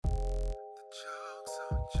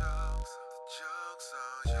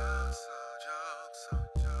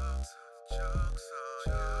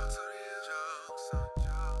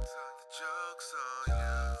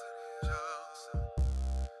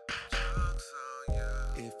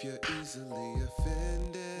If you're easily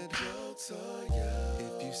offended, jokes on you.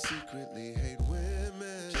 If you secretly hate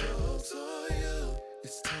women, jokes on you.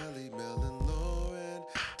 It's Tally, Mel, and Lauren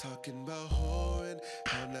talking about whoring,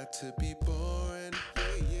 how not to be boring.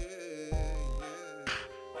 Yeah, yeah, yeah.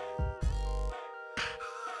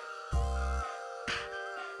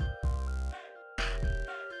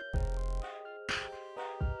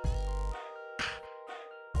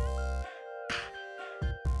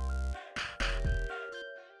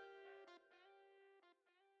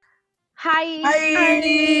 Hi.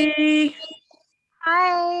 Hi.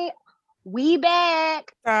 Hi. We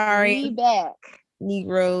back. Sorry, We back.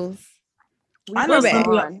 Negroes. We've know been some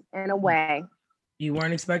people- gone in a way. You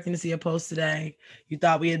weren't expecting to see a post today. You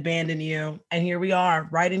thought we abandoned you. And here we are,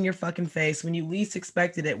 right in your fucking face when you least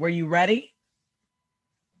expected it. Were you ready?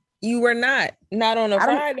 You were not on a I don't-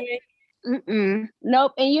 Friday.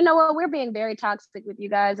 Nope. And you know what? We're being very toxic with you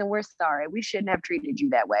guys, and we're sorry. We shouldn't have treated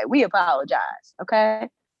you that way. We apologize. Okay.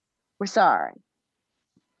 We're sorry.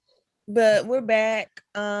 But we're back.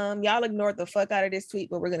 Y'all ignored the fuck out of this tweet,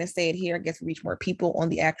 but we're gonna say it here. I guess we reach more people on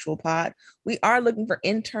the actual pod. We are looking for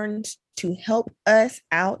interns to help us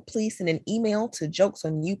out. Please send an email to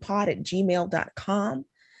jokesonyoupod@gmail.com.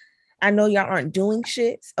 I know y'all aren't doing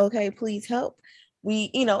shit. Okay, please help. We,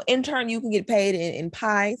 intern, you can get paid in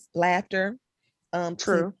pies, laughter.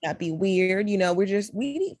 True. Please not be weird. We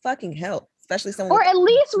need fucking help, especially someone. Or at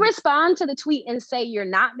least respond to the tweet and say you're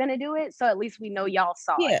not gonna do it, so at least we know y'all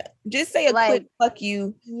saw it. Yeah, just say a quick fuck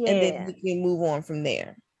you, Yeah. and then we can move on from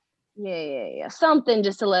there. Yeah. Something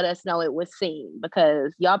just to let us know it was seen,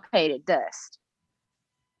 because y'all paid it dust.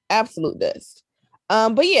 Absolute dust.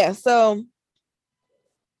 But yeah, so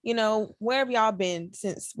where have y'all been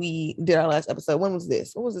since we did our last episode? When was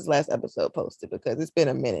this? When was this last episode posted? Because it's been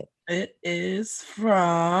a minute. It is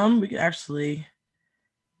from, this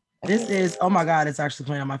is, oh my God, it's actually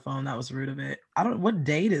playing on my phone. That was rude of it. What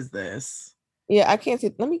date is this? Yeah, I can't see.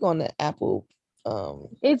 Let me go on the Apple.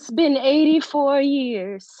 It's been 84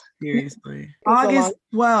 years. Seriously. August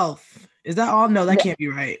 12th. Is that all? No, that can't be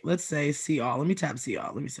right. Let's say see all. Let me tap see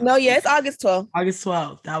all. Let me see. No, yeah, it's August 12th. August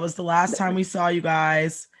 12th. That was the last time we saw you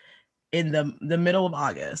guys in the middle of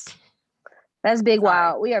August. That's big.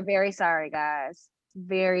 Wow. We are very sorry, guys.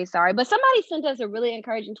 Very sorry. But somebody sent us a really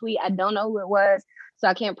encouraging tweet. I don't know who it was, so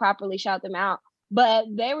I can't properly shout them out. But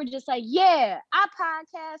they were just like, yeah, I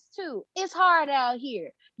podcast too. It's hard out here.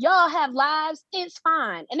 Y'all have lives. It's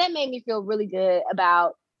fine. And that made me feel really good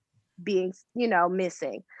about being,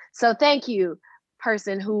 missing. So thank you,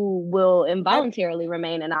 person who will involuntarily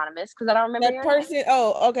remain anonymous, because I don't remember that person. Name.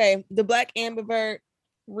 Oh, okay. The Black Ambivert,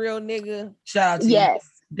 real nigga. Shout out to you.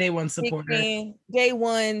 Day one supporter. Day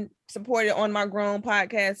one supported on my Grown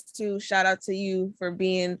podcast too. Shout out to you for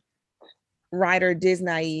being writer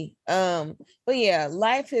Disney. But yeah,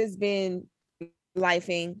 life has been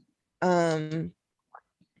lifing. I've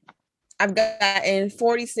gotten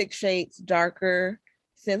 46 shades darker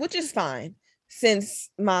which is fine,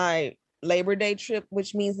 since my Labor Day trip,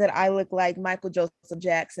 which means that I look like Michael Joseph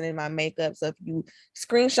Jackson in my makeup. So if you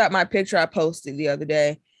screenshot my picture I posted the other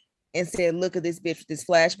day and said, look at this bitch with this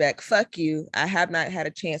flashback, fuck you. I have not had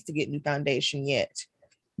a chance to get new foundation yet.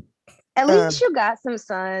 At least you got some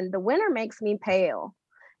sun. The winter makes me pale.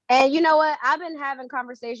 And you know what? I've been having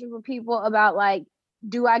conversations with people about, like,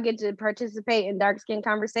 do I get to participate in dark skin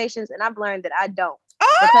conversations? And I've learned that I don't.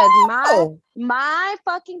 Because my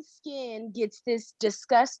fucking skin gets this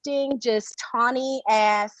disgusting, just tawny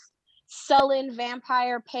ass, sullen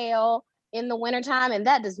vampire pale in the wintertime, and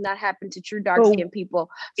that does not happen to true dark skinned people.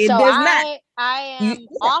 So I am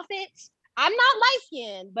off it. I'm not light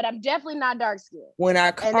skinned, but I'm definitely not dark skinned. When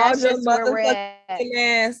I called your motherfucking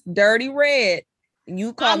ass dirty red,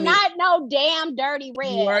 you call me. I'm not no damn dirty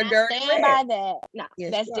red. You are dirty red. By that. No,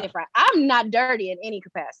 yes, that's different. I'm not dirty in any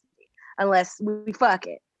capacity unless we fuck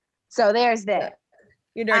it. So there's that.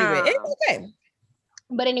 You're dirty red. It's okay.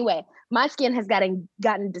 But anyway, my skin has gotten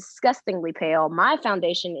disgustingly pale. My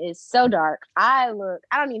foundation is so dark. I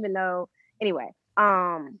don't even know. Anyway,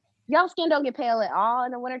 y'all skin don't get pale at all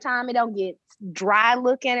in the wintertime. It don't get dry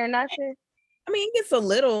looking or nothing. I mean, it gets a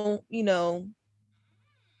little,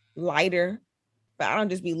 lighter, but I don't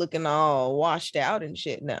just be looking all washed out and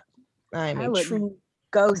shit. No, I'm a true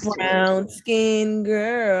ghost brown skin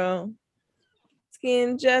girl.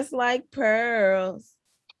 Skin just like pearls.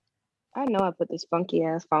 I know I put this funky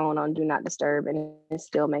ass phone on Do Not Disturb and it's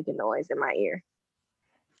still making noise in my ear.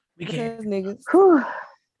 We can't. Because niggas. Whew.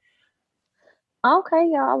 Okay,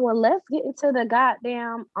 y'all. Well, let's get into the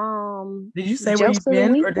goddamn Did you say where jokes you've of the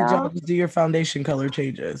been, week, or did y'all y'all. just do your foundation color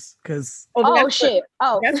changes? Because Oh shit.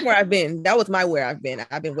 That's where I've been. That was my where I've been.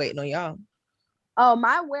 I've been waiting on y'all. Oh,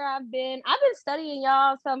 my where I've been studying,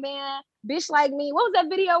 y'all. So man, bitch like me. What was that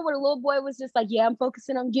video where the little boy was just like, yeah, I'm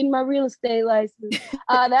focusing on getting my real estate license.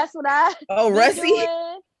 That's what I been Rusty.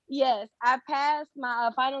 doing. Yes, I passed my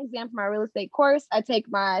final exam for my real estate course. I take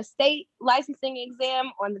my state licensing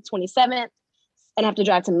exam on the 27th, and I have to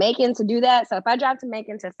drive to Macon to do that. So if I drive to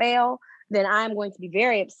Macon to fail, then I'm going to be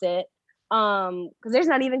very upset. Because there's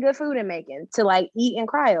not even good food in Macon to like eat and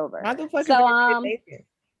cry over. How the fuck So is it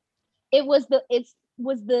it was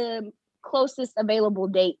the closest available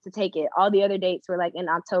date to take it. All the other dates were like in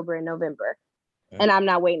October and November, and I'm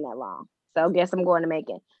not waiting that long. So I guess I'm going to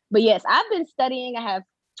Macon. But yes, I've been studying. I have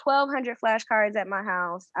 1,200 flashcards at my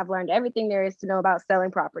house. I've learned everything there is to know about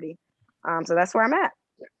selling property. So that's where I'm at.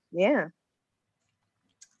 Yeah.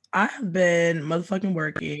 I have been motherfucking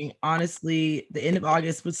working. Honestly, the end of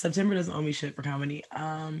August, but September doesn't owe me shit for comedy.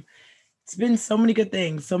 It's been so many good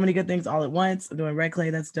things all at once. I'm doing Red Clay,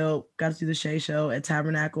 that's dope. Got to do the Shay Show at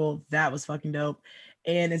Tabernacle, that was fucking dope.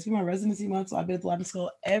 And it's been my residency month, so I've been at the Latin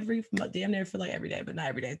School damn near feel like every day, but not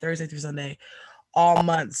every day, Thursday through Sunday, all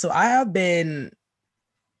month. So I have been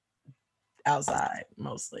outside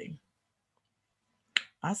mostly.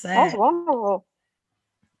 I say That's wonderful.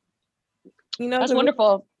 You know, that's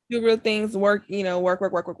wonderful. Do real things, work,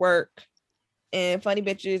 work. And funny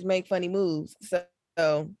bitches make funny moves. So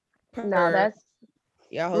no, that's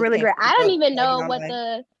y'all really great. I don't even know what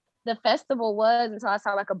the festival was until I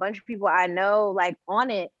saw like a bunch of people I know like on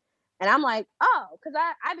it. And I'm like, oh, because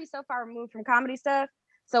I be so far removed from comedy stuff.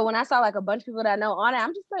 So when I saw like a bunch of people that I know on it,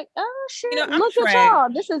 I'm just like, oh shit, look at y'all.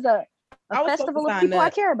 This is a festival of people I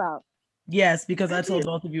care about. Yes, because I told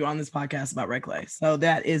both of you on this podcast about Red Clay. So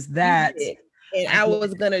that is that. And I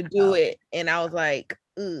was gonna do it, and I was like,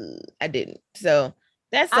 I didn't. So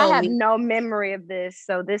that's I have no memory of this,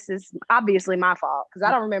 so this is obviously my fault because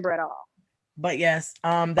I don't remember at all. But yes,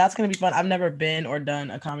 that's gonna be fun. I've never been or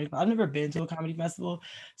done a comedy. I've never been to a comedy festival,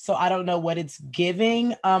 so I don't know what it's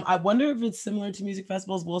giving. I wonder if it's similar to music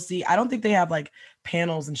festivals. We'll see. I don't think they have like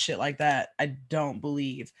panels and shit like that. I don't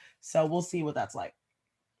believe. So we'll see what that's like.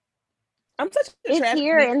 I'm such a it's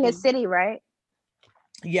here in the city, right?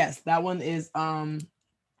 Yes, that one is all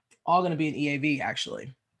gonna be in EAV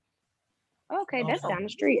actually. Okay, that's down the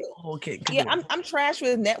street. Yeah, I'm trash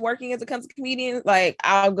with networking as it comes to comedians. Like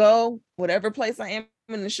I'll go whatever place I am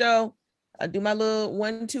in the show, I do my little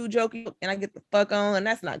 1-2 joke, and I get the fuck on, and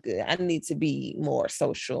that's not good. I need to be more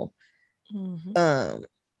social. I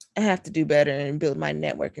have to do better and build my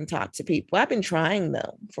network and talk to people. I've been trying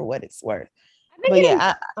though, for what it's worth.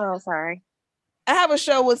 Sorry. I have a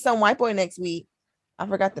show with some white boy next week. I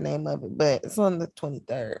forgot the name of it, but it's on the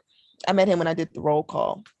 23rd. I met him when I did the roll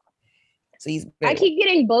call. So I keep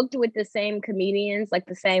getting booked with the same comedians, like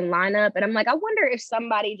the same lineup. And I'm like, I wonder if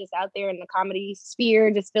somebody just out there in the comedy sphere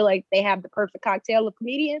just feel like they have the perfect cocktail of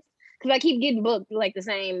comedians. Because I keep getting booked with like the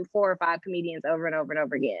same 4 or 5 comedians over and over and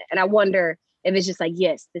over again. And I wonder if it's just like,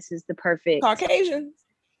 yes, this is the perfect Caucasians.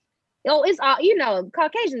 Oh, it's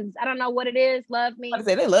Caucasians. I don't know what it is. Love me. I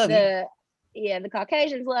say they love you. Yeah, the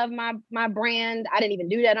Caucasians love my brand. I didn't even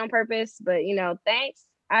do that on purpose, but thanks.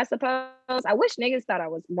 I suppose. I wish niggas thought I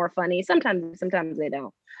was more funny. Sometimes they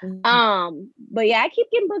don't. But yeah, I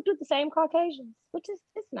keep getting booked with the same Caucasians, which is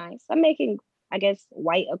it's nice. I'm making, I guess,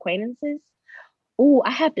 white acquaintances. Oh,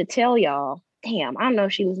 I have to tell y'all. Damn, I don't know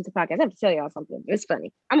if she listens to podcasts. I have to tell y'all something. It's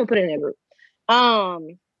funny. I'm gonna put it in a group.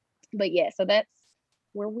 But yeah, so that's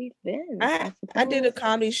where we've been. I did a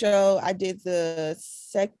comedy show. I did the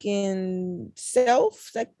second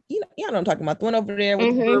self. You know what I'm talking about. The one over there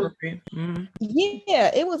with the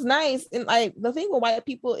Yeah, it was nice. And like the thing with white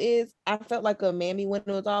people is I felt like a mammy when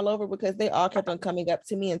it was all over because they all kept on coming up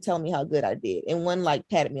to me and telling me how good I did. And one like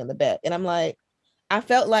patted me on the back. And I'm like, I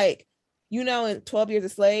felt like, in 12 Years a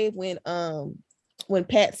Slave when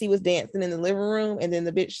Patsy was dancing in the living room and then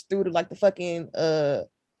the bitch threw the fucking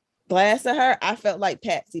glass at her, I felt like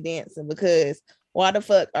Patsy dancing because why the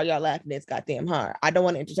fuck are y'all laughing this goddamn hard? I don't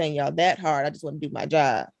want to entertain y'all that hard. I just want to do my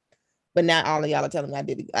job. But now all of y'all are telling me I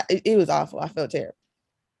did it. It was awful. I felt terrible.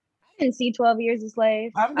 I didn't see 12 Years a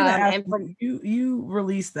Slave. I'm gonna ask you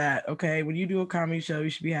release that, okay? When you do a comedy show, you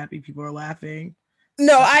should be happy people are laughing.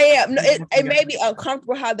 No, I am. No, it made me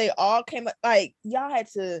uncomfortable how they all came up. Like y'all had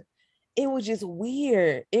to. It was just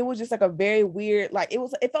weird. It was just like a very weird, like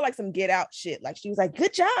it felt like some Get Out shit. Like she was like,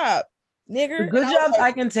 "Good job, nigger." Good job.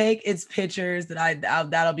 I can take. It's pictures that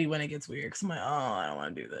that'll be when it gets weird. Cause I'm like, oh, I don't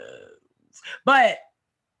want to do this. But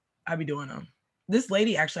I be doing them. This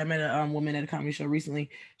lady, actually, I met a woman at a comedy show recently.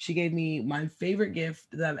 She gave me my favorite gift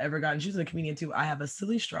that I've ever gotten. She's a comedian too. I have a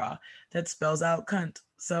silly straw that spells out cunt.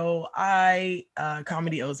 So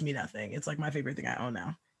comedy owes me nothing. It's like my favorite thing I own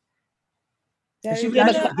now. And she was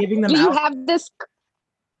actually giving them Do you out. have this?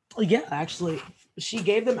 Yeah, actually, she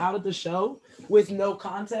gave them out at the show with no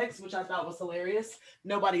context, which I thought was hilarious.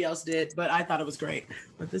 Nobody else did, but I thought it was great.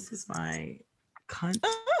 But this is my cunt.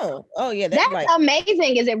 Oh yeah, That's like,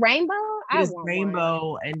 amazing. Is it rainbow? It is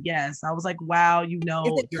rainbow, and yes, I was like, wow, is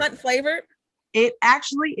it cunt flavored? It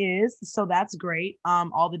actually is, so that's great.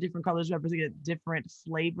 All the different colors represent different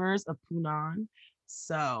flavors of punnan,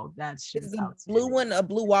 so that's just the blue one a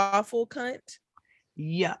blue waffle cunt.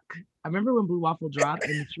 Yuck! I remember when Blue Waffle dropped,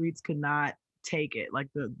 and the streets could not take it. Like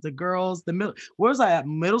the girls, where was I at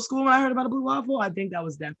middle school when I heard about a Blue Waffle? I think that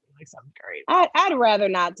was definitely like seventh grade. I'd rather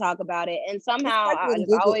not talk about it, and somehow I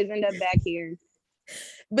just always end up back here.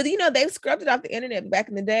 But they've scrubbed it off the internet back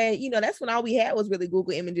in the day. That's when all we had was really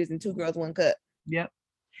Google images and Two Girls One Cup. Yep.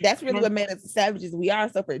 That's really what made us the savages we are.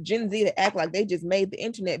 So for Gen Z to act like they just made the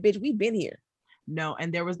internet, bitch, we've been here. No,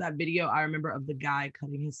 and there was that video I remember of the guy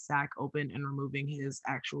cutting his sack open and removing his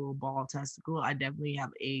actual ball testicle. I definitely have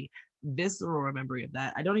a visceral memory of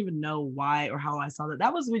that. I don't even know why or how I saw that.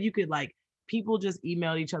 That was when you could people just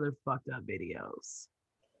emailed each other fucked up videos.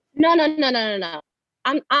 No.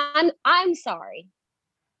 I'm sorry.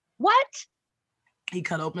 What? He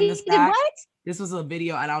cut open the sack. What? This was a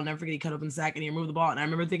video, and I'll never forget. He cut open the sack and he removed the ball. And I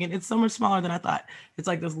remember thinking, it's so much smaller than I thought. It's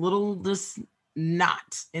like this little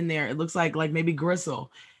knot in there. It looks like maybe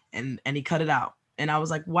gristle, and he cut it out. And I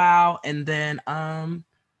was like, wow. And then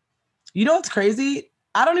what's crazy?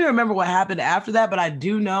 I don't even remember what happened after that, but I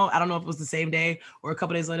do know, I don't know if it was the same day or a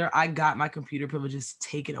couple days later, I got my computer privileges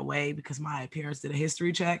taken away because my parents did a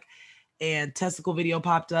history check and testicle video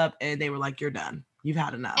popped up and they were like, you're done. You've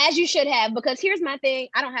had enough. As you should have, because here's my thing.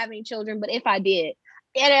 I don't have any children, but if I did,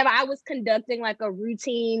 and if I was conducting like a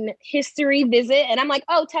routine history visit and I'm like,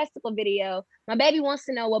 oh, testicle video, my baby wants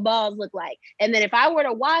to know what balls look like. And then if I were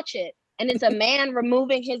to watch it and it's a man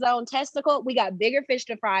removing his own testicle, we got bigger fish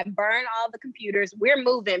to fry, burn all the computers. We're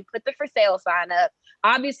moving, put the for sale sign up.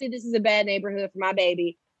 Obviously, this is a bad neighborhood for my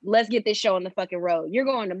baby. Let's get this show on the fucking road. You're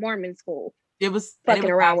going to Mormon school. It was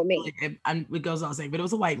fucking around with me. It goes without saying, but it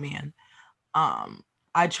was a white man.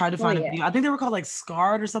 I tried to find a video. I think they were called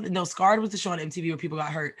Scarred or something. No, Scarred was the show on MTV where people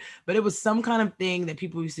got hurt, but it was some kind of thing that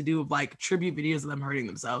people used to do of tribute videos of them hurting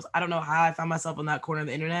themselves. I don't know how I found myself on that corner of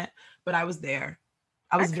the internet, but I was there.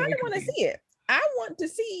 I kind of want to see it. I want to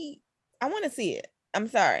see it. I'm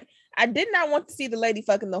sorry. I did not want to see the lady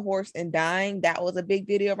fucking the horse and dying. That was a big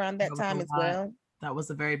video around that time as well. That was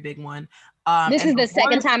a very big one. This is the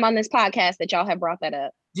second time on this podcast that y'all have brought that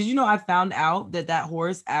up. Did you know I found out that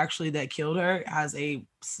horse actually that killed her he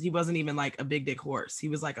wasn't even a big dick horse. He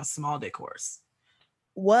was a small dick horse.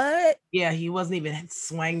 What? Yeah, he wasn't even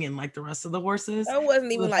swinging like the rest of the horses. That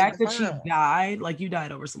wasn't even the fact that she died, you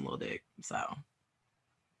died over some little dick. So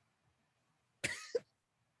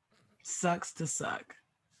sucks to suck.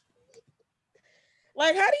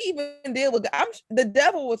 How do you even deal with the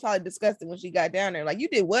devil was probably disgusting when she got down there. You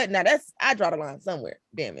did what? Now I draw the line somewhere.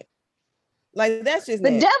 Damn it. That's just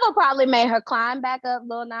the devil probably made her climb back up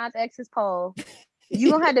Lil Nas X's pole.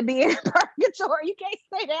 You gonna have to be in purgatory. You can't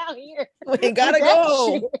stay down here. You gotta go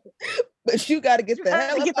home. But you gotta get the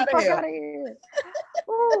hell out of here.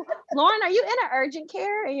 Ooh. Lauren, are you in an urgent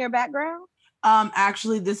care in your background?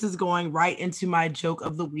 Actually, this is going right into my joke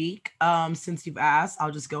of the week. Since you've asked,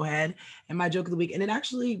 I'll just go ahead and my joke of the week. And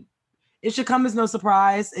it should come as no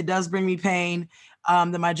surprise. It does bring me pain.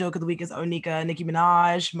 That my joke of the week is Onika, Nicki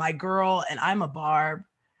Minaj, my girl, and I'm a Barb.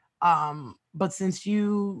 But since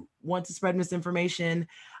you want to spread misinformation,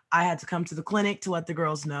 I had to come to the clinic to let the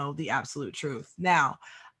girls know the absolute truth. Now,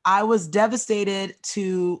 I was devastated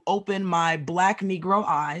to open my Black Negro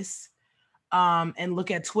eyes and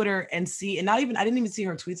look at Twitter and see, and I didn't even see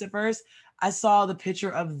her tweets at first. I saw the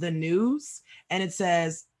picture of the news and it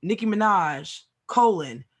says Nicki Minaj,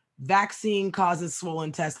 vaccine causes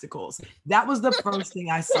swollen testicles. That was the first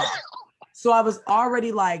thing I saw. So I was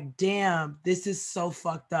already like, damn, this is so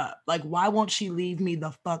fucked up. Why won't she leave me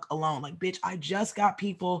the fuck alone? Bitch, I just got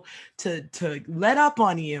people to let up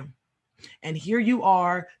on you. And here you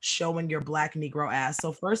are showing your Black Negro ass.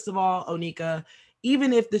 So first of all, Onika,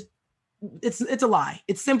 even if it's a lie.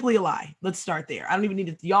 It's simply a lie. Let's start there. I don't even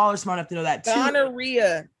need to, y'all are smart enough to know that too.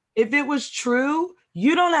 Gonorrhea. If it was true,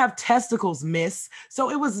 you don't have testicles, miss. So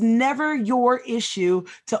it was never your issue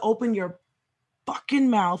to open your fucking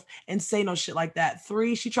mouth and say no shit like that.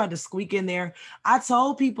 3, she tried to squeak in there. I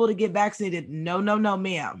told people to get vaccinated. No,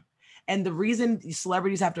 ma'am. And the reason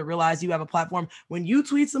celebrities have to realize you have a platform, when you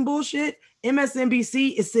tweet some bullshit,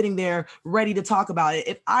 MSNBC is sitting there ready to talk about it.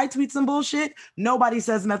 If I tweet some bullshit, nobody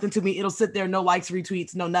says nothing to me. It'll sit there, no likes,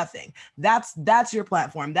 retweets, no nothing. That's your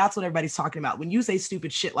platform. That's what everybody's talking about. When you say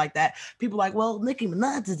stupid shit like that, people are like, well, Nicki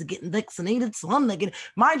Minaj is getting vaccinated, so I'm not getting.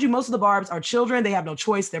 Mind you, most of the Barbs are children. They have no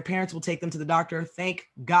choice. Their parents will take them to the doctor. Thank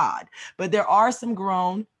God. But there are some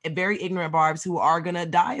grown and very ignorant Barbs who are gonna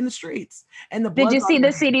die in the streets. And the Did you see the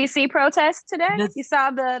blood's gonna- CDC protest today? This- You saw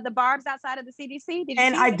the Barbs outside of the CDC? Did you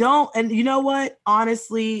And see I it? don't, and you know what?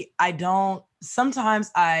 Honestly, I don't. Sometimes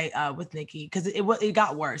I with Nicki, because it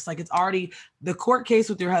got worse. Like, it's already, the court case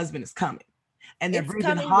with your husband is coming, and they're It's breathing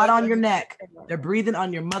coming, hot but on your neck. They're breathing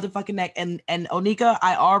on your motherfucking neck. And Onika,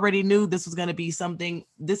 I already knew this was going to be something.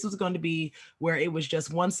 This was going to be where it was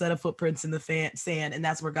just one set of footprints in the sand, and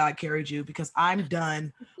that's where God carried you, because I'm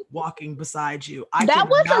done walking beside you. That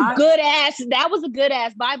was a good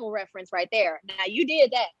ass Bible reference right there. Now you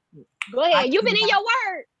did that. Go ahead. You've been in your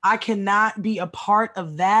word. I cannot be a part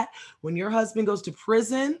of that. When your husband goes to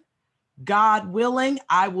prison, God willing,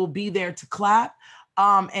 I will be there to clap.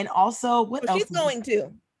 And also, what else? She's going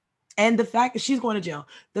to. And the fact that she's going to jail,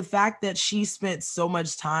 the fact that she spent so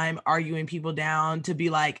much time arguing people down to be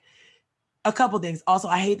like, a couple things. Also,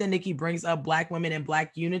 I hate that Nicki brings up Black women and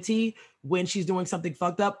Black unity when she's doing something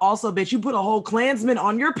fucked up. Also, bitch, you put a whole Klansman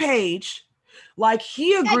on your page. Like,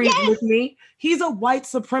 he agrees with me. He's a white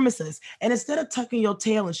supremacist. And instead of tucking your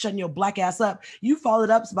tail and shutting your Black ass up, you followed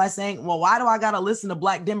up by saying, well, why do I got to listen to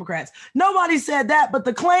Black Democrats? Nobody said that, but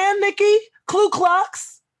the Klan, Nicki, Ku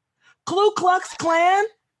Klux Klan.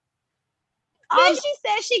 Then she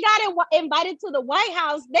said she got invited to the White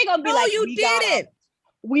House. They're going to be No, like, you didn't.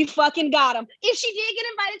 We fucking got him. If she did get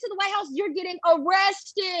invited to the White House, you're getting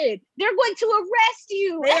arrested. They're going to arrest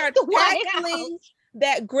you. They are at the White tackling House.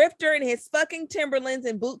 that grifter in his fucking Timberlands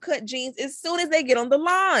and bootcut jeans as soon as they get on the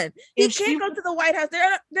lawn. He can't go to the White House.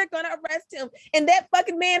 They're gonna arrest him. And that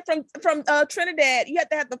fucking man from Trinidad, you have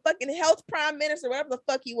to have the fucking health prime minister, whatever the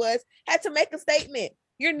fuck he was, had to make a statement.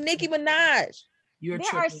 You're Nicki Minaj. There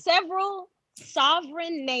are several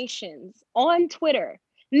sovereign nations on Twitter.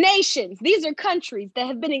 Nations, these are countries that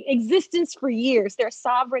have been in existence for years. They're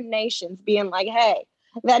sovereign nations being like, hey,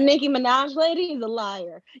 that Nicki Minaj lady is a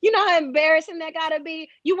liar. You know how embarrassing that gotta be?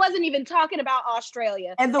 You wasn't even talking about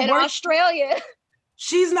Australia. And Australia.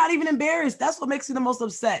 She's not even embarrassed. That's what makes me the most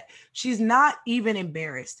upset. She's not even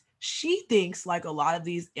embarrassed. She thinks, like a lot of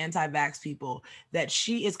these anti-vax people, that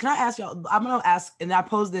she is. Can I ask y'all? I'm going to ask, and I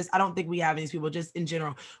pose this. I don't think we have these people, just in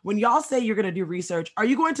general. When y'all say you're going to do research, are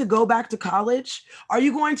you going to go back to college? Are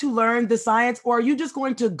you going to learn the science? Or are you just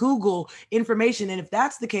going to Google information? And if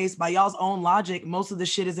that's the case, by y'all's own logic, most of the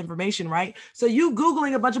shit is information, right? So you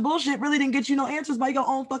Googling a bunch of bullshit really didn't get you no answers by your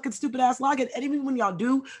own fucking stupid ass logic. And even when y'all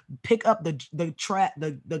do pick up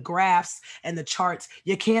the graphs and the charts,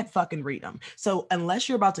 you can't fucking read them. So unless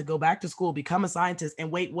you're about to go back to school, become a scientist,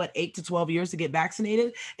 and wait 8 to 12 years to get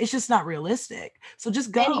vaccinated, it's just not realistic. So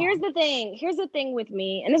just go. And here's the thing with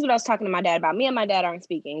me, and this is what I was talking to my dad about. Me and my dad aren't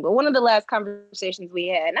speaking, but one of the last conversations we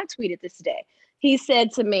had, and I tweeted this today, he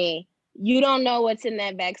said to me, you don't know what's in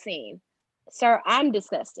that vaccine. Sir, I'm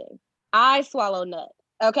disgusting. I swallow nuts.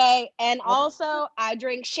 Okay. And also, I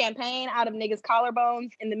drink champagne out of niggas'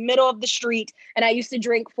 collarbones in the middle of the street. And I used to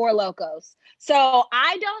drink Four Locos. So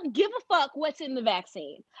I don't give a fuck what's in the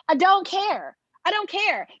vaccine. I don't care.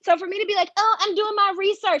 So for me to be like, oh, I'm doing my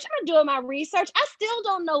research. I'm not doing my research. I still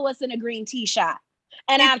don't know what's in a green tea shot.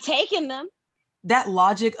 And I've taken them. That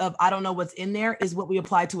logic of I don't know what's in there is what we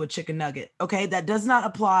apply to a chicken nugget. Okay. That does not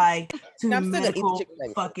apply to medical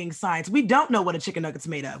fucking science. We don't know what a chicken nugget's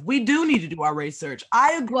made of. We do need to do our research.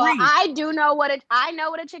 I agree. Well, I know what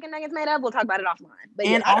a chicken nugget's made of. We'll talk about it offline. But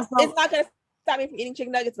and also, it's not going to stop me from eating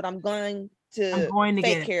chicken nuggets, but I'm going to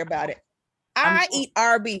take care about it. I eat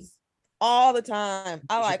Arby's all the time.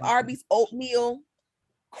 I like Arby's oatmeal,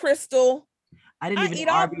 Crystal. I eat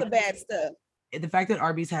all the bad stuff. The fact that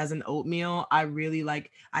Arby's has an oatmeal, I really like.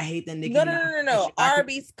 I hate that Nicki. No.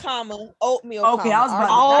 Arby's, oatmeal. Okay, I was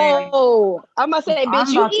about I'm gonna say,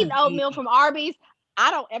 bitch, you eating oatmeal from Arby's? I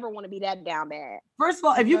don't ever want to be that down bad. First of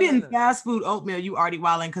all, if you're getting fast food oatmeal, you already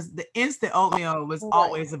wilding, because the instant oatmeal was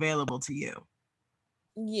always available to you.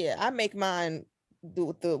 Yeah, I make mine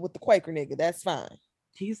with the Quaker nigga. That's fine.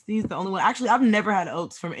 He's the only one. Actually, I've never had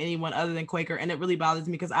oats from anyone other than Quaker, and it really bothers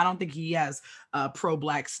me because I don't think he has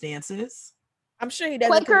pro-black stances. I'm sure he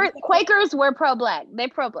doesn't. Quakers were pro-black. They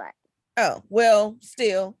pro-black. Oh, well,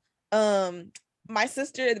 still. My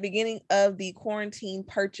sister at the beginning of the quarantine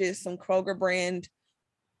purchased some Kroger brand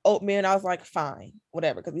oatmeal, and I was like, fine,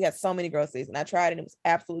 whatever, because we had so many groceries, and I tried it, and it was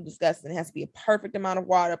absolutely disgusting. It has to be a perfect amount of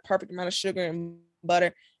water, perfect amount of sugar and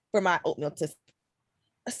butter for my oatmeal to.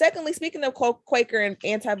 Secondly, speaking of Quaker and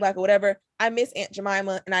anti-Black or whatever, I miss Aunt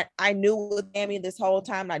Jemima, and I knew it was Tammy this whole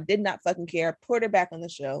time, and I did not fucking care. Put her back on the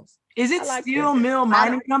shelves. Is it Steel Mill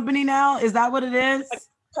Mining Company now? Is that what it is?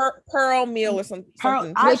 Like Pearl Mill or something.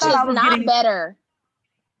 Which is not better.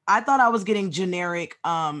 I thought I was getting generic,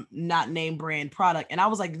 not name brand product, and I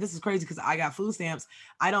was like, "This is crazy," because I got food stamps.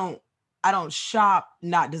 I don't shop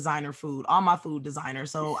not designer food. All my food designer.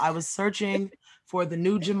 So I was searching for the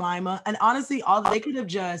new Jemima, and honestly, they could have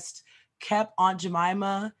just kept Aunt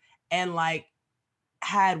Jemima and like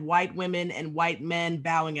had white women and white men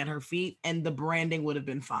bowing at her feet, and the branding would have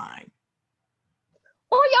been fine.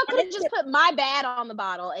 Or y'all could have just put "my bad" on the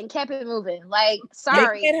bottle and kept it moving. Like,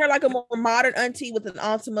 sorry. They made her like a more modern auntie with an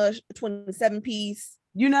Ultima 27-piece.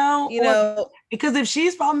 You know, because if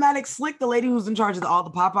she's problematic, Slick, the lady who's in charge of all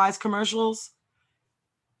the Popeyes commercials.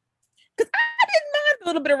 Because I didn't mind a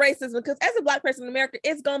little bit of racism, because as a Black person in America,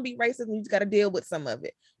 it's gonna be racism. You just gotta deal with some of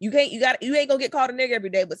it. You ain't gonna get called a nigga every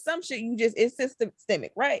day, but some shit it's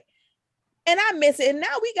systemic, right? And I miss it. And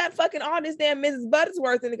now we got fucking all this damn Mrs.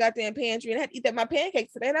 Butterworth in the goddamn pantry, and I had to eat my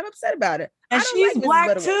pancakes today, and I'm upset about it. And she's like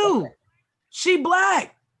Black too. She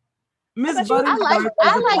Black. Miss Butterworth.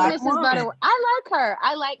 I like Mrs. Butterworth. I like her.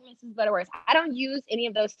 I like Mrs. Butterworth. I don't use any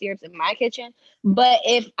of those syrups in my kitchen, but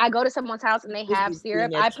if I go to someone's house and they have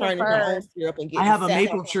syrup, I prefer. I have a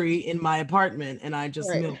maple tree in my apartment, and I just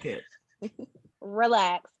milk it.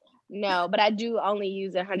 Relax. No, but I do only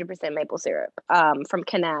use 100% maple syrup from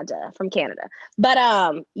Canada.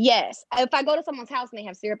 But yes, if I go to someone's house and they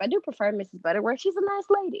have syrup, I do prefer Mrs. Butterworth. She's a nice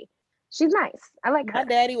lady. She's nice. I like her. My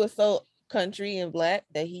daddy was so country and Black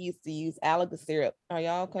that he used to use Alaga syrup. Are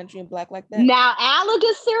y'all country and Black like that? Now,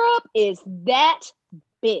 Alaga syrup is that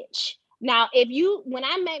bitch. Now, when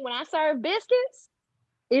I serve biscuits,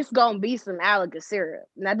 it's gonna be some Alaga syrup.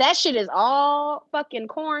 Now that shit is all fucking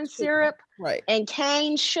corn syrup, right? And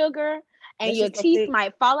cane sugar, and your teeth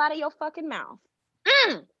might fall out of your fucking mouth.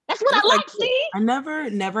 That's what I like. See, I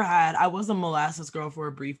never had. I was a molasses girl for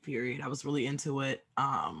a brief period. I was really into it.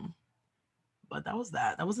 But that was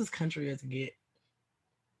that. That was as country as it get.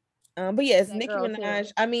 But yes, Nicki Minaj.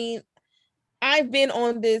 Too. I mean, I've been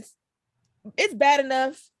on this. It's bad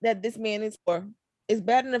enough that this man is poor. It's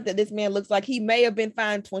bad enough that this man looks like he may have been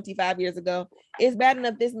fined 25 years ago. It's bad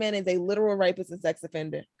enough this man is a literal rapist and sex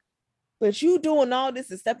offender. But you doing all this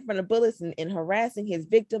and stepping from the bullets and harassing his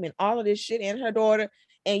victim and all of this shit and her daughter,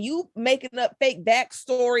 and you making up fake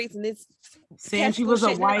backstories and this saying she was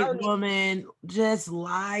a white woman, just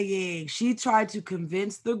lying. She tried to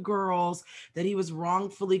convince the girls that he was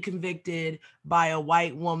wrongfully convicted by a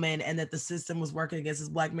white woman and that the system was working against this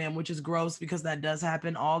Black man, which is gross because that does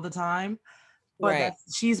happen all the time. But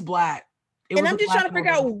she's Black. And I'm just trying to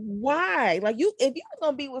figure out why. Like, if you were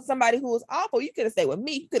gonna be with somebody who was awful, you could have stayed with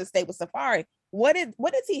me. You could have stayed with Safari. What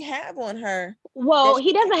does he have on her? Well,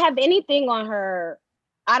 he doesn't have anything on her.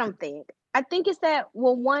 I don't think. I think it's that,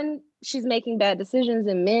 well, one, she's making bad decisions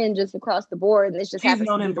in men just across the board, and this just happens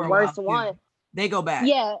to be the worst one. They go back.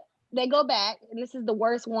 Yeah, they go back, and this is the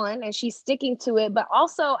worst one, and she's sticking to it. But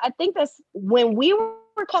also, I think that's when we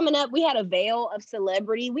were coming up, we had a veil of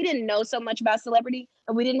celebrity. We didn't know so much about celebrity,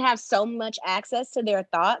 and we didn't have so much access to their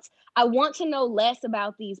thoughts. I want to know less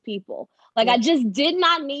about these people. Like, I just did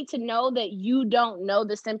not need to know that you don't know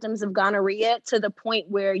the symptoms of gonorrhea to the point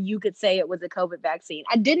where you could say it was a COVID vaccine.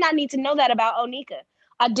 I did not need to know that about Onika.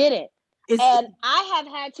 I didn't. And I have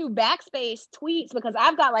had to backspace tweets because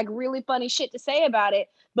I've got like really funny shit to say about it,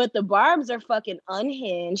 but the Barbs are fucking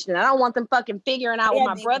unhinged and I don't want them fucking figuring out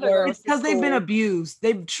what my brother is. Because they've been abused.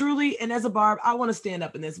 They've truly, and as a Barb, I want to stand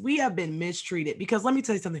up in this. We have been mistreated because let me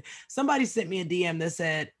tell you something. Somebody sent me a DM that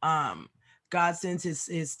said, God sends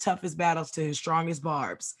his toughest battles to his strongest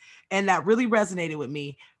Barbs. And that really resonated with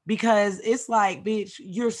me because it's like, bitch,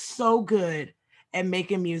 you're so good at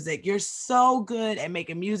making music. You're so good at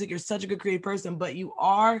making music. You're such a good creative person, but you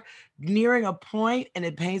are nearing a point, and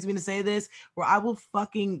it pains me to say this, where I will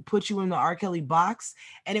fucking put you in the R. Kelly box.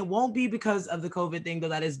 And it won't be because of the COVID thing, though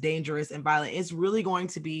that is dangerous and violent. It's really going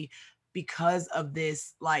to be because of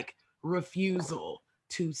this like refusal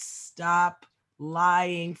to stop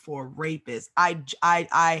lying for rapists. I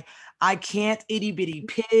can't itty bitty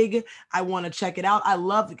pig. I want to check it out. I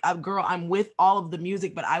love girl. I'm with all of the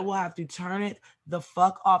music, but I will have to turn it the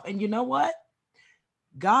fuck off. And you know what?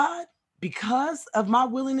 God, because of my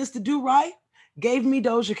willingness to do right, gave me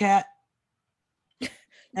Doja Cat.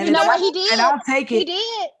 And you know what he did? And I'll take it. He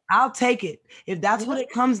did. I'll take it. If that's what it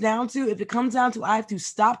comes down to, if it comes down to I have to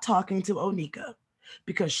stop talking to Onika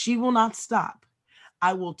because she will not stop,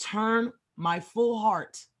 I will turn my full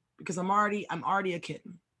heart, because I'm already a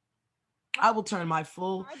kitten. I will turn my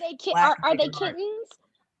full. Are they are they kittens?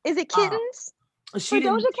 Is it kittens she for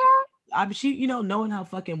Doja didn't. Cat? She, knowing how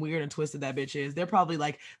fucking weird and twisted that bitch is, they're probably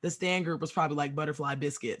like, the stan group was probably like butterfly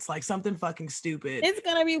biscuits, like something fucking stupid. It's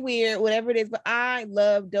gonna be weird, whatever it is. But I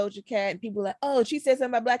love Doja Cat, and people are like, oh, she said something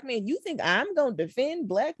about black men. You think I'm gonna defend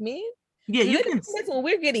black men? Yeah, you can. When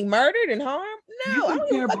we're getting murdered and harmed. No, I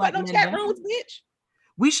don't give a fuck about no chat rooms, bitch.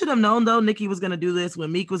 We should have known, though, Nicki was going to do this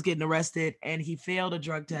when Meek was getting arrested and he failed a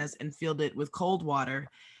drug test and filled it with cold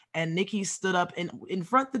water. And Nicki stood up in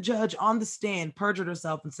front of the judge on the stand, perjured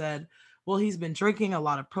herself and said, well, he's been drinking a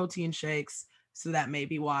lot of protein shakes, so that may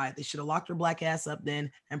be why. They should have locked her black ass up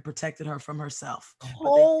then and protected her from herself.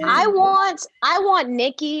 I want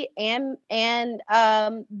Nicki and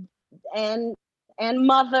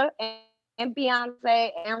Mother and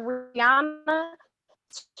Beyonce and Rihanna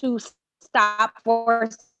to stop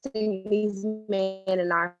forcing these men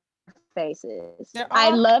in our faces. I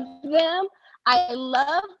love them. I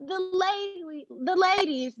love the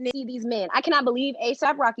ladies. These men. I cannot believe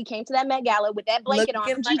A$AP Rocky came to that Met Gala with that blanket on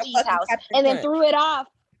from Gigi's house and then threw it off.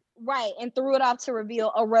 Right, and threw it off to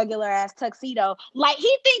reveal a regular ass tuxedo. Like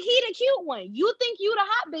he think he the cute one. You think you the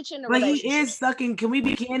hot bitch in the relationship. He is sucking. Can we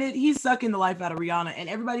be candid? He's sucking the life out of Rihanna, and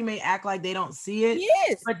everybody may act like they don't see it.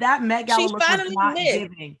 Yes, but that Met Gala look was not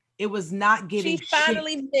giving. It was not giving. She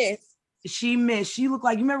finally missed. She missed. She looked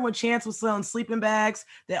like, you remember when Chance was selling sleeping bags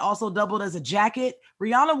that also doubled as a jacket?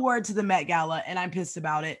 Rihanna wore it to the Met Gala, and I'm pissed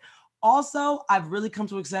about it. Also, I've really come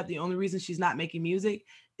to accept the only reason she's not making music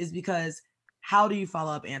is because how do you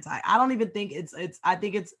follow up Anti? I don't even think I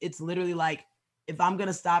think it's literally like, if I'm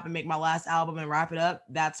gonna stop and make my last album and wrap it up,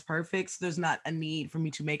 that's perfect. So there's not a need for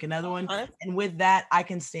me to make another one. And with that, I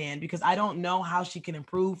can stand, because I don't know how she can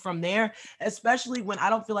improve from there, especially when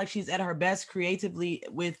I don't feel like she's at her best creatively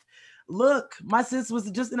with. Look, my sis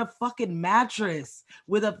was just in a fucking mattress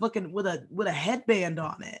with a fucking with a headband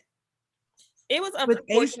on it. It was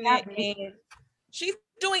unfortunate. And she's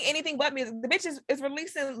doing anything but music. The bitch is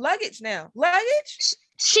releasing luggage now. Luggage?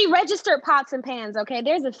 She registered pots and pans, okay?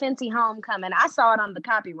 There's a Fenty home coming. I saw it on the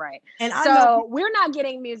copyright. And we're not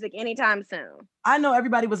getting music anytime soon. I know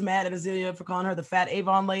everybody was mad at Azealia for calling her the fat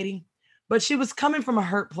Avon lady, but she was coming from a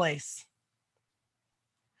hurt place.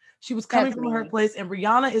 She was coming from a hurt place, and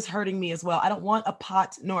Rihanna is hurting me as well. I don't want a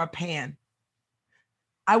pot nor a pan.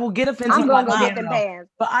 I will get a Fenty I'm gonna go get the pans,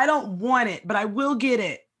 but I don't want it, but I will get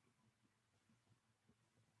it.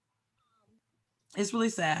 It's really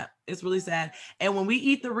sad. It's really sad. And when we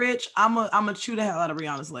eat the rich, I'm a chew the hell out of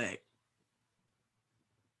Rihanna's leg.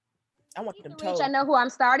 I want them toes. I know who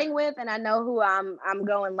I'm starting with, and I know who I'm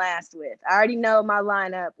going last with. I already know my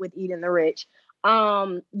lineup with Eating the Rich.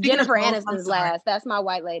 Jennifer Aniston's last. That's my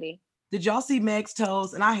white lady. Did y'all see Meg's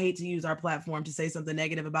toes? And I hate to use our platform to say something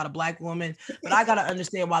negative about a black woman, but I gotta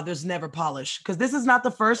understand why there's never polish, because this is not the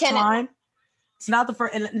first time. It's not the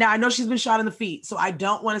first. And now I know she's been shot in the feet, so I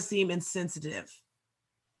don't want to seem insensitive.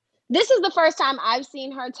 This is the first time I've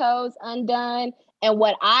seen her toes undone. And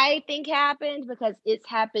what I think happened, because it's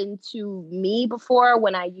happened to me before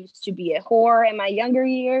when I used to be a whore in my younger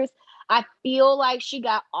years, I feel like she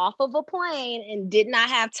got off of a plane and did not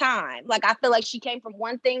have time. Like, I feel like she came from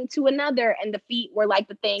one thing to another, and the feet were like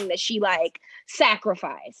the thing that she like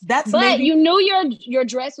sacrificed. But you knew your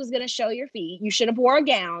dress was going to show your feet. You should have wore a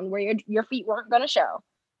gown where your feet weren't going to show.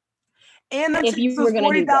 And that's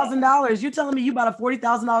 $40,000. You're telling me you bought a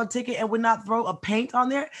 $40,000 ticket and would not throw a paint on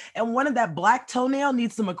there? And one of that black toenail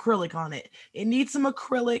needs some acrylic on it. It needs some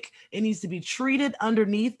acrylic. It needs to be treated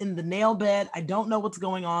underneath in the nail bed. I don't know what's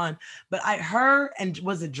going on, but her and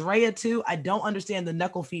was it Drea too? I don't understand the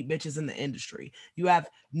knuckle feet bitches in the industry. You have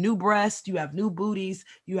new breasts, you have new booties,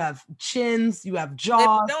 you have chins, you have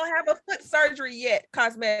jaws. They don't have a foot surgery yet,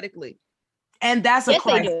 cosmetically. And that's a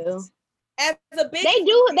crisis. They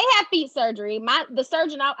do. They have feet surgery. The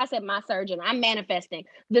surgeon, I said my surgeon, I'm manifesting.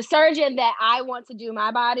 The surgeon that I want to do my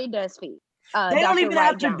body does feet. They don't even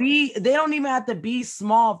have to be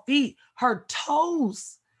small feet. Her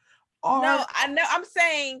toes are. No, I know. I'm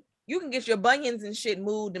saying you can get your bunions and shit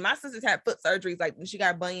moved. And my sisters had foot surgeries, like when she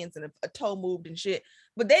got bunions and a toe moved and shit.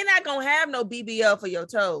 But they're not gonna have no BBL for your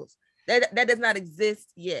toes. That does not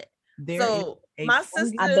exist yet. So my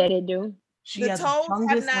sister, I bet it do. She has a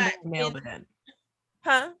fungus under her nail bed.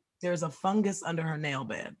 Huh? There's a fungus under her nail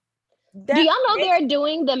bed. Do y'all know they're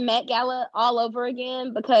doing the Met Gala all over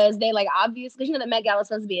again? Because they like obviously, you know, the Met Gala is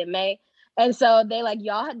supposed to be in May. And so they like,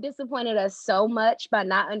 y'all have disappointed us so much by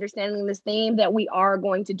not understanding this theme that we are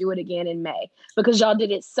going to do it again in May because y'all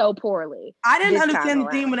did it so poorly. I didn't understand the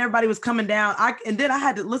theme when everybody was coming down. And then I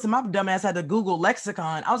had to listen, my dumbass had to Google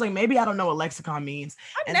lexicon. I was like, maybe I don't know what lexicon means.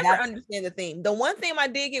 I never understand the theme. The one theme I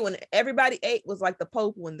did get when everybody ate was like the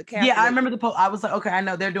Pope when the Catholic. Yeah, I remember the Pope. I was like, okay, I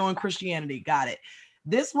know they're doing Christianity. Got it.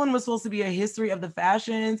 This one was supposed to be a history of the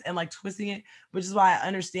fashions and like twisting it, which is why I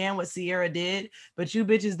understand what Sierra did. But you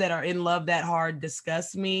bitches that are in love that hard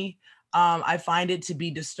disgust me. I find it to be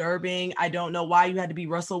disturbing. I don't know why you had to be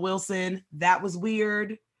Russell Wilson. That was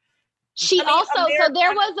weird. So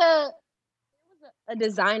there was a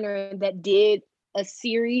designer that did a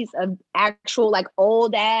series of actual like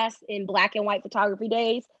old ass in black and white photography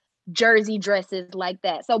days jersey dresses like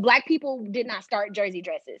that. So black people did not start jersey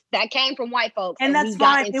dresses. That came from white folks. And that's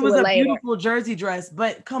fine. It was a beautiful jersey dress,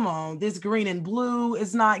 but come on, this green and blue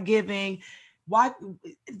is not giving. Why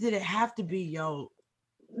did it have to be, yo?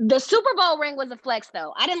 The Super Bowl ring was a flex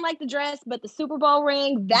though. I didn't like the dress, but the Super Bowl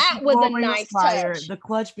ring, that was a nice touch. The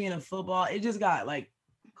clutch being a football, it just got like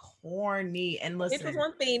corny. And listen, this was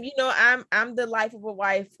one thing, you know, I'm the life of a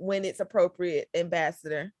wife when it's appropriate,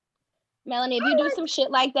 ambassador. Melanie, if you do some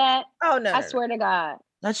shit like that, I swear to God.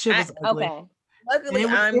 That shit was ugly. Okay. Luckily,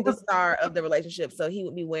 I'm the star of the relationship, so he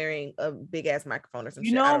would be wearing a big ass microphone or some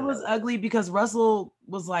shit. You know, it was ugly because Russell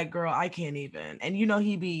was like, girl, I can't even. And you know,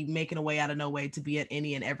 he'd be making a way out of no way to be at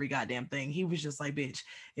any and every goddamn thing. He was just like, bitch,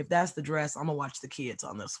 if that's the dress, I'm gonna watch the kids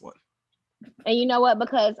on this one. And you know what?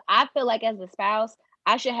 Because I feel like as a spouse,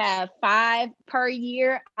 I should have 5 per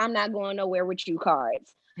year. I'm not going nowhere with you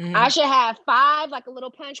cards. Mm-hmm. I should have 5, like a little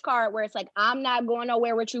punch card where it's like, I'm not going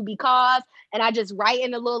nowhere with you because, and I just write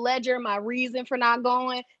in the little ledger my reason for not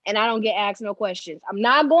going, and I don't get asked no questions. I'm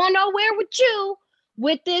not going nowhere with you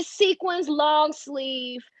with this sequins long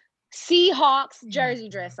sleeve Seahawks jersey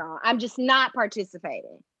dress on. I'm just not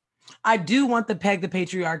participating. I do want the Peg the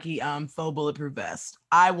Patriarchy faux bulletproof vest.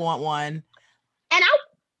 I want one. And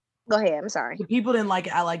go ahead. I'm sorry. The people didn't like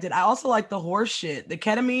it. I liked it. I also like the horse shit. The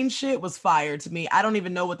ketamine shit was fire to me. I don't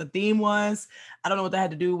even know what the theme was. I don't know what that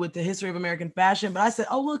had to do with the history of American fashion, but I said,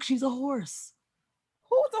 oh, look, she's a horse.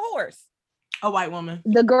 Who's a horse? A white woman.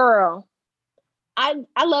 The girl. I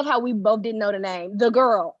love how we both didn't know the name. The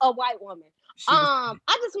girl, a white woman. I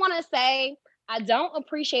just want to say, I don't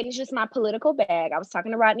appreciate, it's just my political bag. I was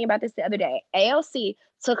talking to Rodney about this the other day. AOC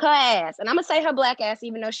took her ass, and I'm gonna say her black ass,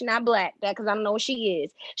 even though she's not black, that because I don't know what she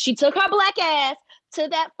is. She took her black ass to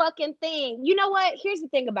that fucking thing. You know what? Here's the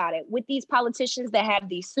thing about it. With these politicians that have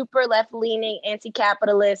these super left-leaning,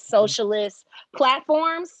 anti-capitalist, socialist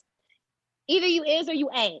platforms, either you is or you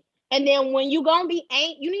ain't. And then when you gonna be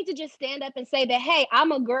ain't, you need to just stand up and say that, hey,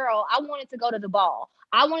 I'm a girl. I wanted to go to the ball.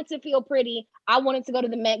 I wanted to feel pretty. I wanted to go to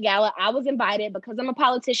the Met Gala. I was invited because I'm a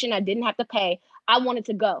politician. I didn't have to pay. I wanted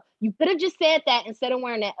to go. You could have just said that instead of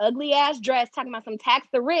wearing that ugly ass dress, talking about some tax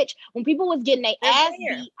the rich, when people was getting their ass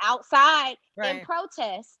beat outside in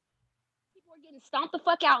protest. People were getting stomped the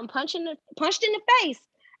fuck out and punched in the face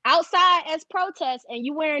outside as protests, and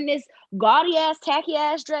you wearing this gaudy ass, tacky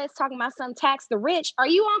ass dress talking about some tax the rich. Are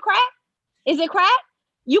you on crack? Is it crack?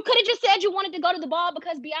 You could have just said you wanted to go to the ball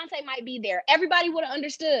because Beyonce might be there. Everybody would have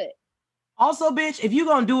understood. Also, bitch, if you're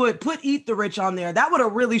going to do it, put Eat the Rich on there. That would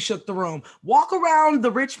have really shook the room. Walk around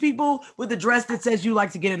the rich people with a dress that says you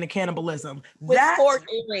like to get into cannibalism. With fork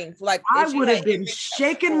earrings. Like I would have been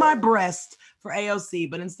shaking my breast for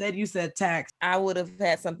AOC, but instead you said tax. I would have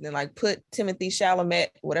had something like put Timothy Chalamet,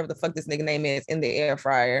 whatever the fuck this nigga name is, in the air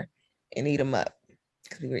fryer and eat him up.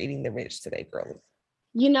 Because we were eating the rich today, girls.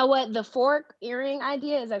 You know what? The fork earring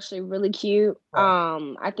idea is actually really cute.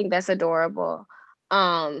 I think that's adorable.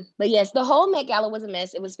 But yes, the whole Met Gala was a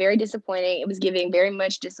mess. It was very disappointing. It was giving very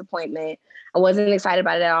much disappointment. I wasn't excited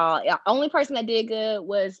about it at all. The only person that did good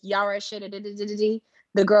was Yara Shahidi,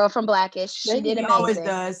 the girl from Blackish. She did amazing. She always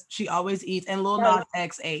does. She always eats. And Lil Nas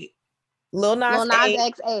X ate. Lil Nas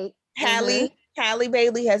X ate. Halle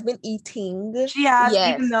Bailey has been eating. She has,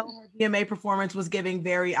 even though her VMA performance was giving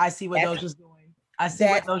very, I see what Doja's doing. I see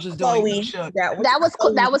what Doja's doing.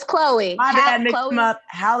 That was Chloe. My dad mixed them up.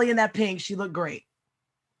 Halle in that pink, she looked great.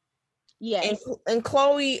 Yes. And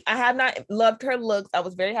Chloe, I have not loved her looks. I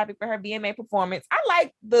was very happy for her VMA performance. I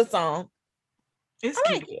like the song. It's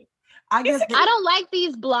cute. Like it. I guess I don't like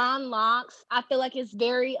these blonde locks. I feel like it's a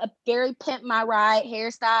very pimp my ride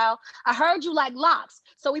hairstyle. I heard you like locks,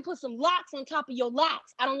 so we put some locks on top of your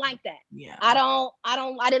locks. I don't like that. Yeah.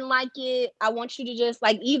 I didn't like it. I want you to just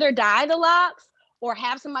like either dye the locks or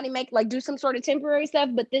have somebody do some sort of temporary stuff.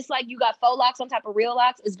 But this, like, you got faux locks on top of real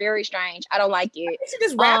locks is very strange. I don't like it. She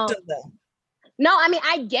just wrapped them though. No, I mean,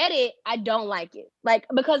 I get it. I don't like it. Like,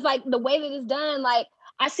 because like the way that it's done, like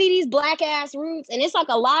I see these black ass roots and it's like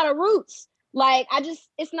a lot of roots. Like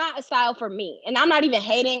it's not a style for me. And I'm not even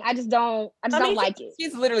hating. I just don't like it.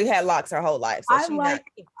 She's literally had locks her whole life. So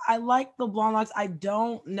I like the blonde locks. I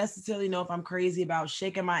don't necessarily know if I'm crazy about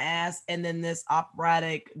shaking my ass and then this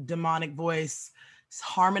operatic demonic voice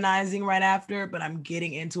harmonizing right after, but I'm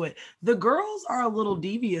getting into it. The girls are a little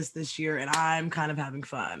devious this year and I'm kind of having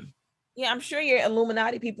fun. Yeah, I'm sure your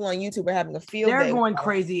Illuminati people on YouTube are having a field day. They're going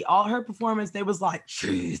crazy. All her performance, they was like,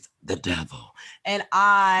 she's the devil. And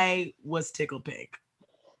I was tickled pink.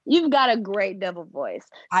 You've got a great devil voice.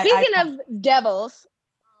 Speaking of devils,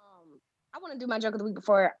 I want to do my joke of the week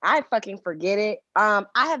before I fucking forget it. I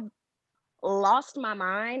have lost my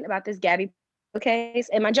mind about this Gabby case,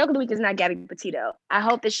 and my joke of the week is not Gabby Petito. I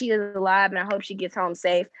hope that she is alive and I hope she gets home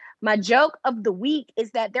safe. My joke of the week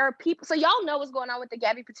is that there are people, so y'all know what's going on with the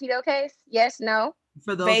Gabby Petito case? Yes, no?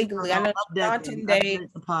 For those vaguely, I know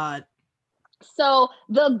the pod. So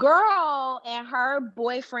the girl and her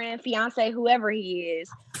boyfriend, fiance, whoever he is,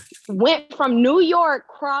 went from New York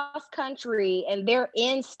cross country, and they're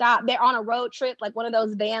on a road trip, like one of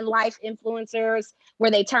those van life influencers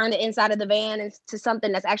where they turn the inside of the van into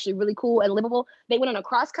something that's actually really cool and livable. They went on a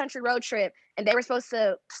cross country road trip and they were supposed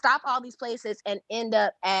to stop all these places and end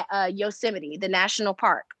up at Yosemite, the national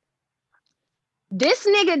park. This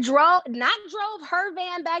nigga drove her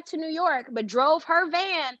van back to New York, but drove her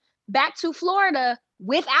van back to Florida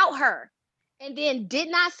without her. And then did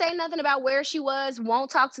not say nothing about where she was,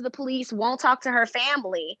 won't talk to the police, won't talk to her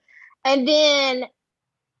family. And then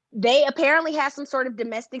they apparently had some sort of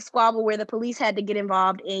domestic squabble where the police had to get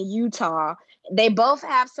involved in Utah. They both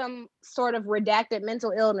have some sort of redacted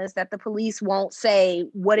mental illness that the police won't say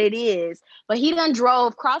what it is. But he done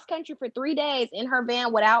drove cross country for 3 days in her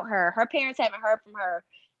van without her. Her parents haven't heard from her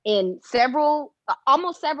in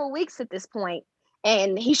almost several weeks at this point.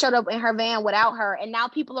 And he showed up in her van without her. And now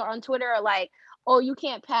people are on Twitter are like, oh, you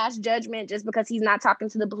can't pass judgment just because he's not talking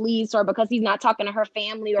to the police or because he's not talking to her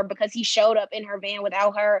family or because he showed up in her van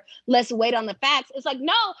without her. Let's wait on the facts. It's like,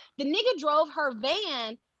 no, the nigga drove her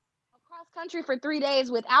van across country for 3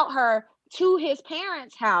 days without her to his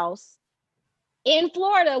parents' house in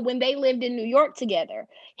Florida when they lived in New York together.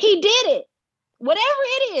 He did it. Whatever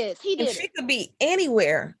it is, he did it. She could be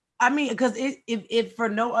anywhere. I mean, because if for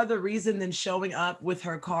no other reason than showing up with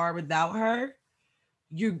her car without her,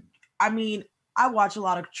 I watch a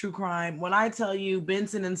lot of true crime. When I tell you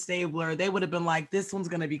Benson and Stabler, they would have been like, this one's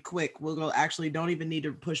going to be quick. We'll go, actually don't even need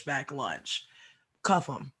to push back lunch. Cuff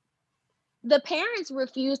them. The parents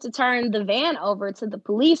refused to turn the van over to the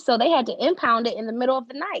police, so they had to impound it in the middle of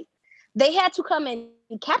the night. They had to come and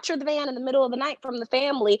capture the van in the middle of the night from the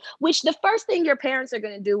family, which the first thing your parents are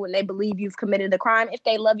going to do when they believe you've committed a crime, if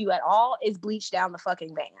they love you at all, is bleach down the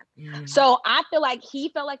fucking van. Mm-hmm. So I feel like he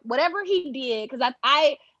felt like whatever he did, because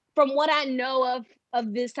I from what I know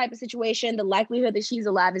of this type of situation, the likelihood that she's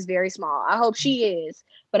alive is very small. I hope she is,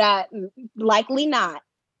 but likely not.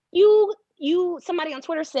 Somebody on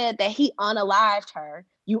Twitter said that he unalived her.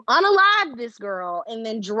 You unalived this girl and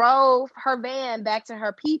then drove her van back to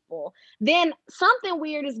her people. Then something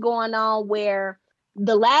weird is going on where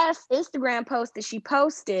the last Instagram post that she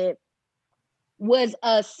posted was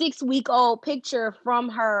a 6-week-old picture from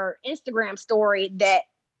her Instagram story that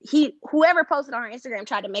whoever posted on her Instagram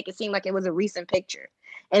tried to make it seem like it was a recent picture,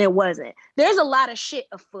 and it wasn't. There's a lot of shit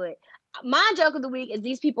afoot. My joke of the week is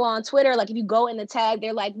these people on Twitter, like if you go in the tag,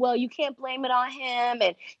 they're like, well, you can't blame it on him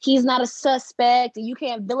and he's not a suspect and you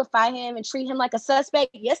can't vilify him and treat him like a suspect.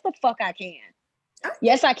 Yes, the fuck I can.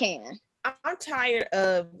 Yes, I can. I'm tired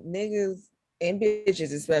of niggas and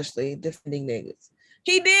bitches especially defending niggas.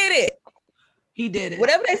 He did it. He did it.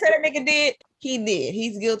 Whatever they said that nigga did, he did.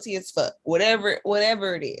 He's guilty as fuck. Whatever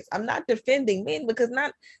it is. I'm not defending men because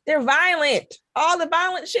they're violent. All the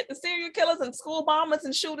violent shit, the serial killers and school bombers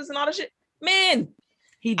and shooters and all the shit. Men.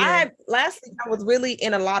 He did. Last week I was really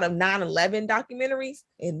in a lot of 9/11 documentaries,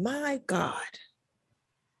 and my God,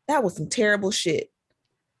 that was some terrible shit.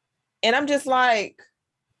 And I'm just like,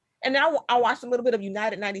 and now I watched a little bit of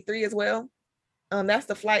United 93 as well. That's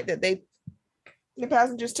the flight that the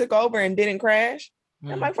passengers took over and didn't crash.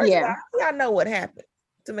 I'm like, first of all, y'all know what happened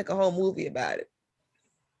to make a whole movie about it.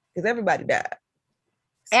 Because everybody died.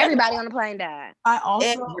 Everybody on the plane died.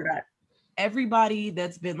 Everybody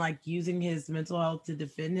that's been like using his mental health to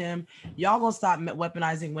defend him, y'all gonna stop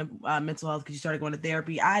weaponizing mental health because you started going to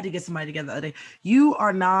therapy. I had to get somebody together the other day.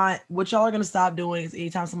 What y'all are gonna stop doing is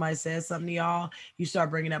anytime somebody says something to y'all, you start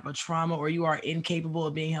bringing up a trauma or you are incapable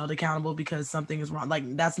of being held accountable because something is wrong.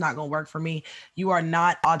 Like, that's not gonna work for me. You are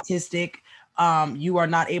not autistic. You are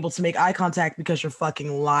not able to make eye contact because you're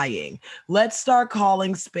fucking lying. Let's start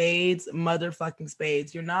calling spades motherfucking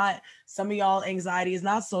spades. You're not, some of y'all anxiety is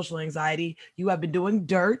not social anxiety. You have been doing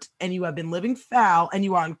dirt and you have been living foul and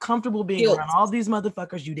you are uncomfortable being around all these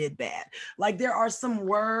motherfuckers you did bad. Like there are some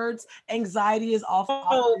words, anxiety is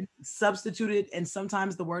often substituted, and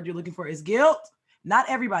sometimes the word you're looking for is guilt. Not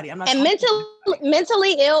everybody. I'm not. And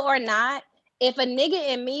mentally ill or not, if a nigga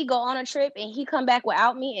and me go on a trip and he come back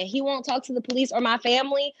without me and he won't talk to the police or my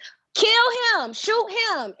family, kill him, shoot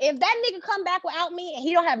him. If that nigga come back without me and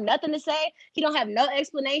he don't have nothing to say, he don't have no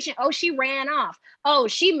explanation. Oh, she ran off. Oh,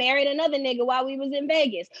 she married another nigga while we was in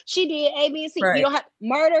Vegas. She did A, B, and C. Right. You don't have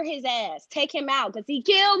murder his ass. Take him out because he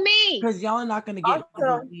killed me. Because y'all are not gonna get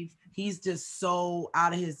he's just so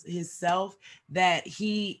out of his self that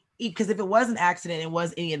because if it was an accident, it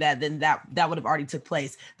was any of that, then that would have already took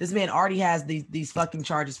place. This man already has these fucking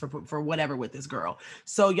charges for whatever with this girl.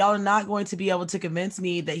 So y'all are not going to be able to convince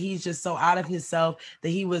me that he's just so out of himself that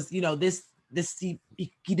he was, he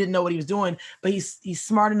didn't know what he was doing, but he's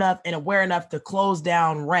smart enough and aware enough to close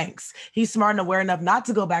down ranks. He's smart and aware enough not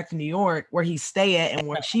to go back to New York where he stay at and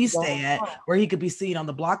where she stay at, where he could be seen on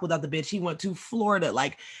the block without the bitch. He went to Florida.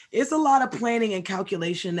 Like it's a lot of planning and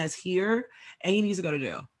calculation that's here, and he needs to go to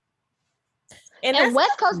jail. And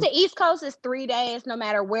West Coast to East Coast is 3 days, no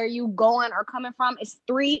matter where you going or coming from. It's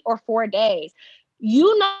 3 or 4 days.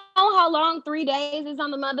 You know how long 3 days is on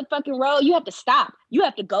the motherfucking road? You have to stop. You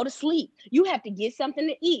have to go to sleep. You have to get something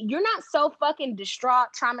to eat. You're not so fucking distraught,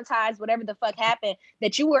 traumatized, whatever the fuck happened,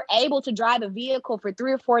 that you were able to drive a vehicle for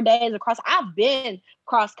 3 or 4 days across. I've been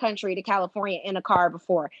cross country to California in a car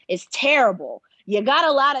before. It's terrible. You got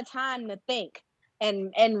a lot of time to think.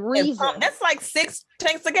 And reason. That's like 6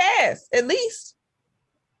 tanks of gas, at least.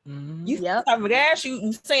 Mm-hmm. You have gas,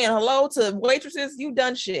 you saying hello to waitresses, you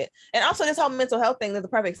done shit. And also this whole mental health thing is the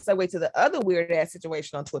perfect segue to the other weird ass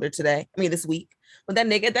situation on Twitter this week, when that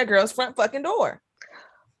nigga at that girl's front fucking door.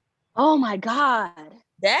 Oh my God.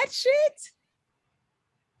 That shit.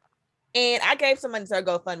 And I gave somebody to her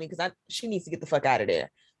GoFundMe because she needs to get the fuck out of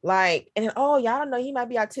there. Like, and then, y'all don't know, he might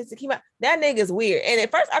be autistic. That nigga's weird. And at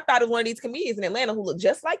first I thought it was one of these comedians in Atlanta who looked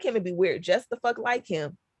just like him and be weird, just the fuck like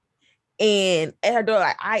him. And at her door,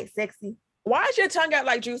 like, all right, sexy. Why is your tongue out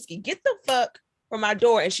like Drewski? Get the fuck from my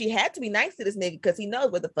door. And she had to be nice to this nigga because he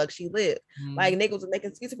knows where the fuck she lived. Mm. Like, nigga was making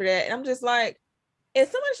excuses for that. And I'm just like, if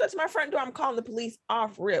someone shuts my front door, I'm calling the police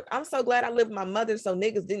off rip. I'm so glad I lived with my mother so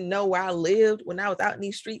niggas didn't know where I lived when I was out in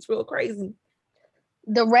these streets real crazy.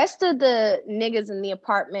 The rest of the niggas in the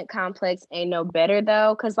apartment complex ain't no better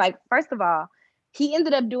though. Cause like, first of all, he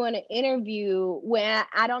ended up doing an interview when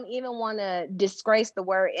I don't even want to disgrace the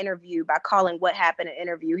word interview by calling what happened an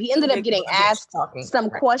interview. He ended up getting asked some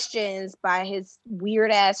questions by his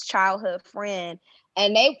weird ass childhood friend.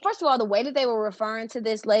 And they, first of all, the way that they were referring to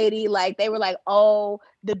this lady, like they were like, oh,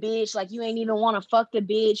 the bitch, like you ain't even want to fuck the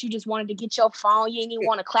bitch. You just wanted to get your phone. You ain't even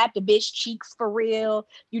want to clap the bitch cheeks for real.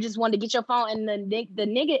 You just wanted to get your phone. And the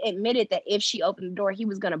nigga admitted that if she opened the door, he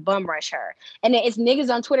was going to bum rush her. And then it's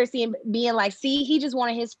niggas on Twitter being like, see, he just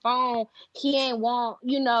wanted his phone. He ain't want, her.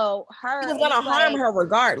 He was going to harm her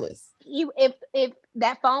regardless. If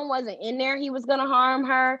that phone wasn't in there, he was gonna harm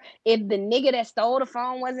her. If the nigga that stole the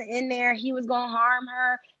phone wasn't in there, he was gonna harm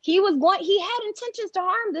her. He had intentions to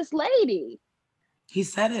harm this lady. He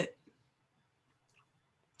said it.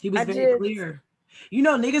 He was very clear.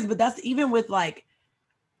 Niggas, but that's even with like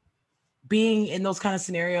being in those kind of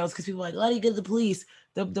scenarios, because people are like, let it get the police.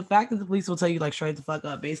 The fact that the police will tell you like straight the fuck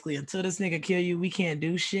up, basically, until this nigga kill you, we can't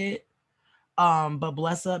do shit. But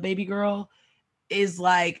bless up, baby girl, is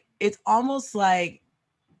like, it's almost like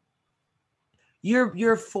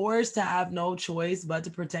you're forced to have no choice but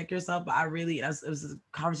to protect yourself. But it was a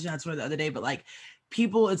conversation on Twitter the other day, but like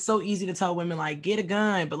people, it's so easy to tell women like get a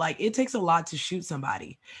gun, but like it takes a lot to shoot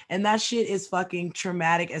somebody, and that shit is fucking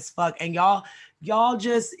traumatic as fuck. And y'all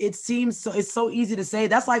just, it seems so, it's so easy to say.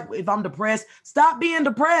 That's like if I'm depressed, stop being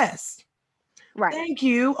depressed. Right. Thank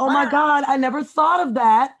you. Oh my God, I never thought of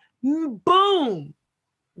that. Boom.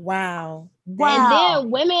 Wow. And then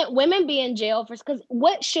women be in jail because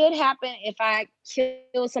what should happen if I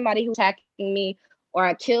kill somebody who's attacking me or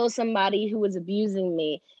I kill somebody who is abusing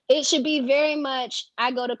me? It should be very much,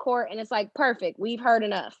 I go to court and it's like, perfect, we've heard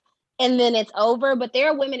enough. And then it's over. But there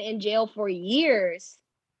are women in jail for years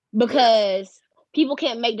because people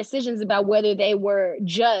can't make decisions about whether they were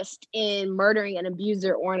just in murdering an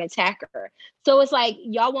abuser or an attacker. So it's like,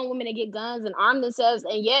 y'all want women to get guns and arm themselves.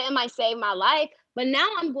 And yeah, it might save my life. But now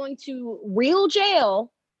I'm going to real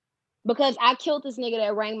jail because I killed this nigga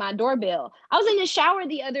that rang my doorbell. I was in the shower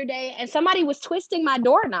the other day and somebody was twisting my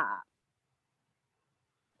doorknob.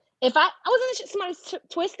 if I was in somebody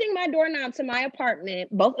twisting my doorknob to my apartment,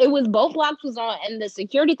 both locks was on and the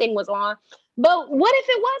security thing was on. But what if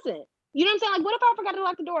it wasn't? You know what I'm saying? Like, what if I forgot to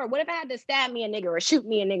lock the door? What if I had to stab me a nigga or shoot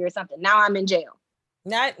me a nigga or something? Now I'm in jail.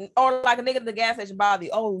 Not or like a nigga at the gas station bother you.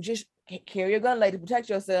 Oh, just carry your gun, lady. Protect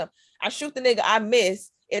yourself. I shoot the nigga. I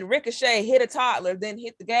miss. It ricochet, hit a toddler, then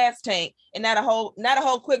hit the gas tank, and not a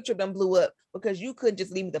whole quick trip done blew up because you couldn't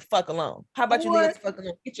just leave me the fuck alone. How about you leave us the fuck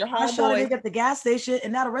alone? Get your homeboy. I shot a nigga at the gas station,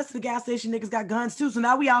 and now the rest of the gas station niggas got guns too. So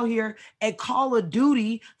now we out here at Call of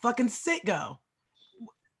Duty fucking sicko.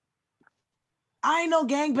 I ain't no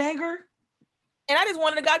gangbanger. And I just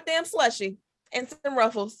wanted a goddamn slushie and some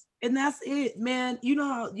ruffles. And that's it, man. You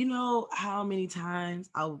know how many times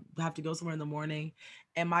I'll have to go somewhere in the morning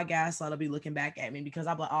and my gas light will be looking back at me because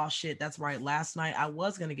I'm like, oh shit, that's right. Last night I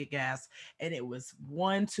was gonna get gas and it was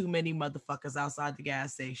one too many motherfuckers outside the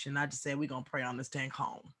gas station. I just said we're gonna pray on this tank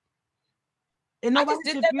home. And nobody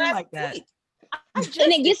should feel like that. And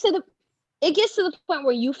it gets to the point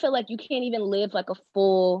where you feel like you can't even live like a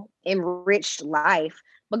full enriched life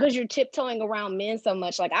because you're tiptoeing around men so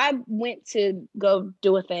much. Like I went to go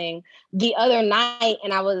do a thing the other night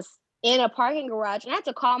and I was in a parking garage and I had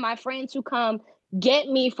to call my friend to come get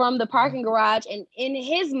me from the parking garage. And in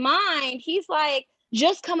his mind, he's like,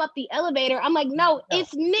 just come up the elevator. I'm like, no,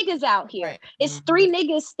 it's niggas out here. Right. It's three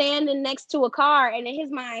niggas standing next to a car. And in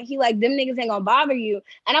his mind, he like, them niggas ain't gonna bother you.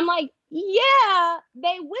 And I'm like, yeah,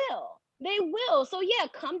 they will. They will. So yeah,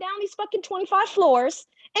 come down these fucking 25 floors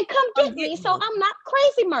and come get me so I'm not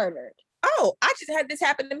crazy murdered. Oh, I just had this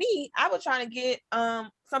happen to me. I was trying to get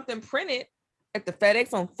something printed at the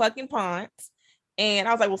FedEx on fucking Ponce. And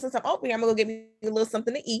I was like, well, since I'm open here, I'm gonna go get me a little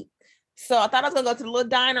something to eat. So I thought I was gonna go to the little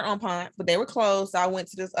diner on Ponce, but they were closed. So I went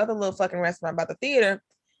to this other little fucking restaurant by the theater.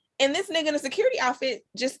 And this nigga in a security outfit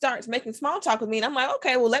just starts making small talk with me. And I'm like,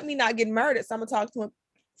 okay, well, let me not get murdered. So I'm gonna talk to him.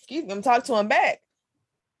 Excuse me, I'm talking to him back.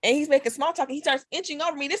 And he's making small talk and he starts inching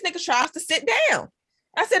over me. This nigga tries to sit down.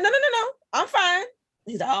 I said, no, I'm fine.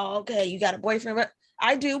 He's like, oh, okay, you got a boyfriend? But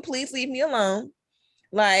I do, please leave me alone.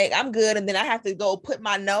 Like, I'm good. And then I have to go put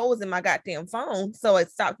my nose in my goddamn phone. So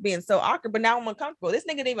it stopped being so awkward. But now I'm uncomfortable. This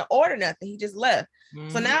nigga didn't even order nothing. He just left.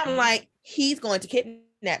 So now I'm like, he's going to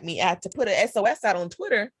kidnap me. I had to put an SOS out on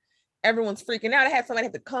Twitter. Everyone's freaking out. I had somebody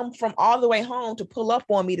have to come from all the way home to pull up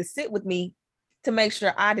on me to sit with me to make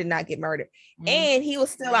sure I did not get murdered. And he was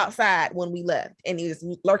still outside when we left. And he was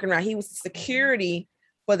lurking around. He was security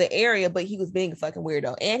for the area, but he was being a fucking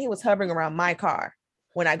weirdo. And he was hovering around my car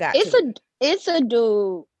when I got It's a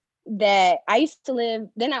dude that I used to live,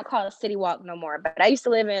 they're not called City Walk no more, but I used to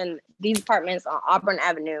live in these apartments on Auburn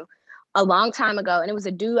Avenue a long time ago. And it was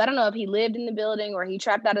a dude, I don't know if he lived in the building or he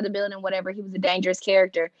trapped out of the building, whatever. He was a dangerous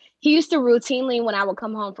character. He used to routinely, when I would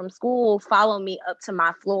come home from school, follow me up to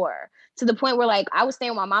my floor to the point where like I was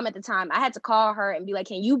staying with my mom at the time. I had to call her and be like,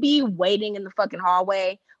 can you be waiting in the fucking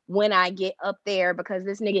hallway when I get up there because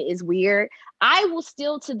this nigga is weird. I will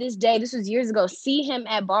still to this day, this was years ago, see him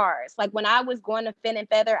at bars. Like when I was going to Fin and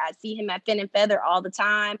Feather, I see him at Fin and Feather all the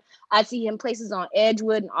time. I see him places on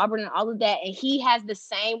Edgewood and Auburn and all of that. And he has the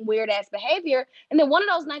same weird ass behavior. And then one of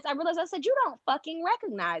those nights I realized, I said, you don't fucking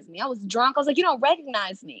recognize me. I was drunk. I was like, you don't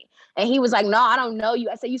recognize me. And he was like, no, I don't know you.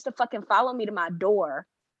 I said, you used to fucking follow me to my door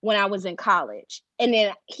when I was in college. And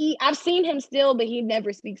then I've seen him still, but he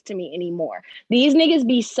never speaks to me anymore. These niggas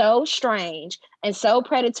be so strange and so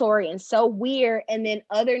predatory and so weird. And then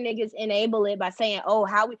other niggas enable it by saying, oh,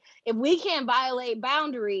 if we can't violate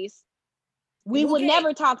boundaries, we would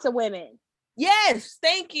never talk to women. Yes,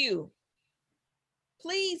 thank you.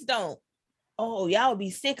 Please don't. Oh, y'all would be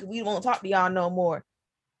sick if we won't talk to y'all no more.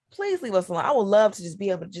 Please leave us alone. I would love to just be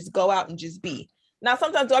able to just go out and just be. Now,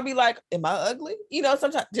 sometimes I'll be like, am I ugly? You know,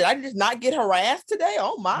 sometimes, did I just not get harassed today?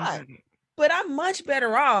 Oh my. But I'm much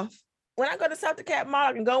better off when I go to South DeKalb Mall.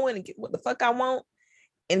 I can go in and get what the fuck I want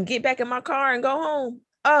and get back in my car and go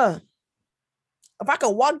home. If I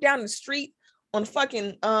could walk down the street on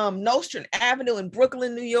fucking Nostrand Avenue in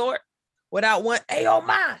Brooklyn, New York without one,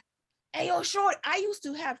 ayo, short. I used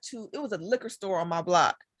to have to, it was a liquor store on my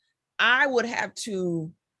block. I would have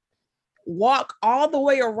to walk all the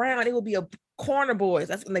way around. It would be a corner boys.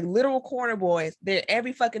 That's like literal corner boys there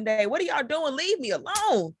every fucking day. What are y'all doing? Leave me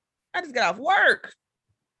alone. I just got off work.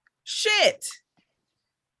 Shit.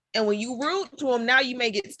 And when you rude to them, now you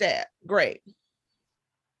may get stabbed. Great.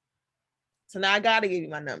 So now I gotta give you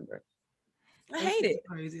my number. I hate it.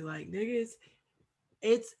 Crazy, like niggas.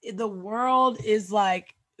 The world is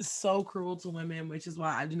like so cruel to women, which is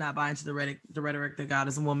why I do not buy into the rhetoric that God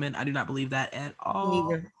is a woman. I do not believe that at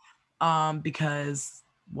all. Neither. Because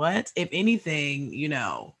what if anything, you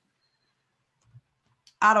know,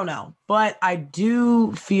 I don't know, but I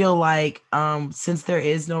do feel like since there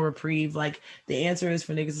is no reprieve, like the answer is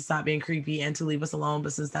for niggas to stop being creepy and to leave us alone.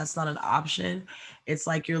 But since that's not an option, it's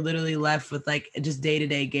like you're literally left with like just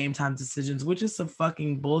day-to-day game time decisions, which is some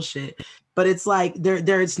fucking bullshit. But it's like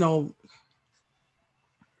there's no,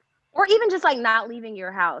 or even just like not leaving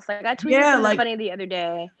your house. Like I tweeted something funny the other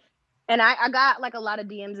day. And I got like a lot of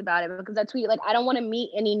DMs about it because I tweet like, I don't want to meet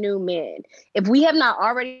any new men. If we have not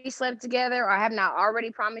already slept together or I have not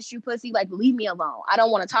already promised you pussy, like leave me alone. I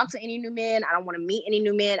don't want to talk to any new men. I don't want to meet any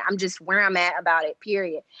new men. I'm just where I'm at about it,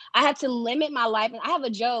 period. I had to limit my life. And I have a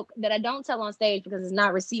joke that I don't tell on stage because it's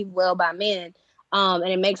not received well by men. And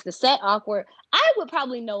it makes the set awkward. I would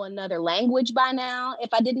probably know another language by now.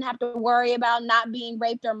 If I didn't have to worry about not being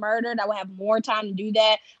raped or murdered, I would have more time to do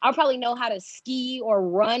that. I'll probably know how to ski or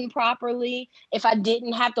run properly if I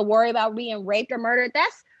didn't have to worry about being raped or murdered.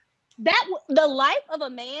 The life of a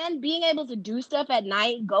man, being able to do stuff at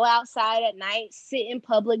night, go outside at night, sit in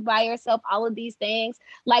public by yourself, all of these things.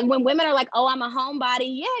 Like when women are like, oh, I'm a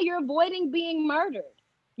homebody. Yeah, you're avoiding being murdered.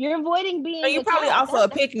 You're avoiding being. You probably also a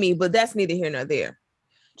pick me, but that's neither here nor there.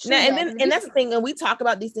 Now, and that's the thing. And we talk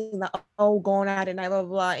about these things like, oh, going out at night, blah, blah,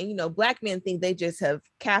 blah. And, you know, black men think they just have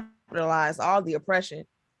capitalized all the oppression.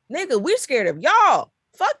 Nigga, we're scared of y'all.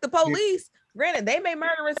 Fuck the police. Granted, they may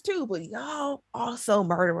murder us too, but y'all also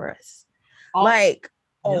murder us. Like,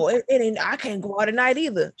 it ain't, I can't go out at night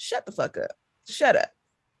either. Shut the fuck up. Shut up.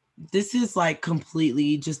 This is like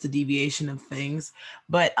completely just a deviation of things,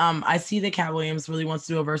 but I see that Cat Williams really wants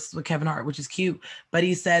to do a versus with Kevin Hart, which is cute, but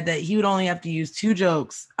he said that he would only have to use 2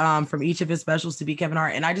 jokes from each of his specials to be Kevin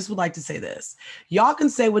Hart. And I just would like to say this: y'all can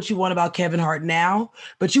say what you want about Kevin Hart now,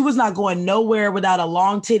 but you was not going nowhere without a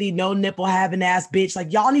long titty, no nipple having ass bitch.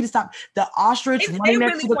 Like, y'all need to stop the ostrich running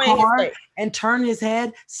next to the car and turn his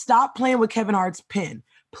head. Stop playing with Kevin Hart's pen,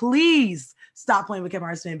 please. Stop playing with Kevin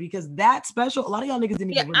Hart's pen, because that special, a lot of y'all niggas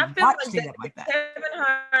didn't even really watch stand-up like that. Kevin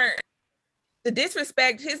Hart, the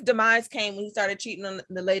disrespect, his demise came when he started cheating on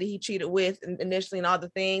the lady he cheated with initially and all the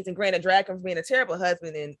things. And granted, drag him for being a terrible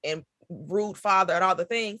husband and rude father and all the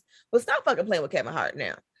things. But stop fucking playing with Kevin Hart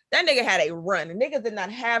now. That nigga had a run. And niggas did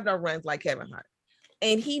not have no runs like Kevin Hart.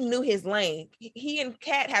 And he knew his lane. He and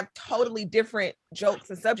Cat have totally different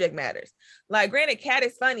jokes and subject matters. Like, granted, Cat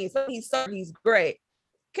is funny. So he's great.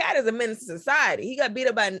 Cat is a menace to society. He got beat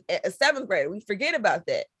up by a 7th grader. We forget about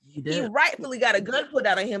that. He rightfully got a gun put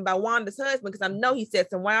out on him by Wanda's husband, because I know he said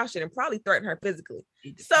some wild shit and probably threatened her physically.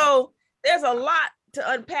 So there's a lot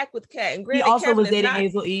to unpack with Cat. And he also was dating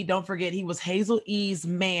Hazel E. Don't forget, he was Hazel E's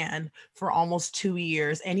man for almost 2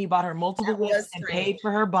 years, and he bought her multiple wigs and paid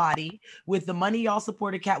for her body with the money y'all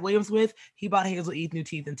supported Cat Williams with. He bought Hazel E's new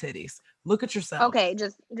teeth and titties. Look at yourself. Okay,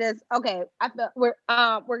 just okay. I feel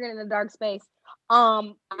we're getting in a dark space.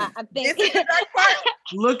 I think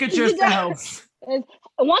look at yourself.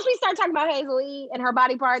 Once we start talking about Hazel E and her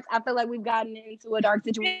body parts, I feel like we've gotten into a dark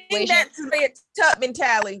situation. That's a tough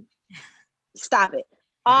mentality. Stop it.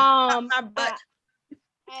 I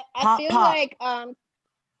feel like Cat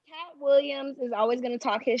Williams is always going to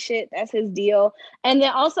talk his shit. That's his deal. And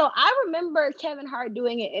then also, I remember Kevin Hart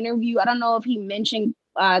doing an interview. I don't know if he mentioned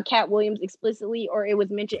Cat Williams explicitly or it was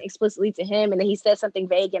mentioned explicitly to him, and then he said something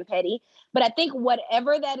vague and petty. But I think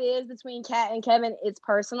whatever that is between Cat and Kevin, it's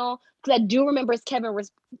personal, because I do remember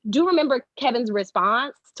Kevin's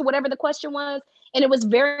response to whatever the question was, and it was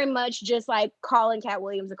very much just like calling Cat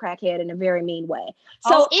Williams a crackhead in a very mean way.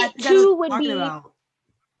 So it too would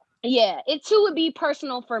be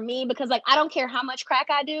personal for me, because like I don't care how much crack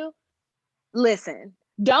I do. Listen.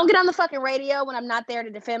 Don't get on the fucking radio when I'm not there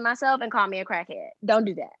to defend myself and call me a crackhead. Don't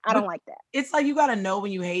do that. I don't like that. It's like you got to know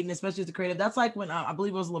when you hate, and especially as a creative. That's like when I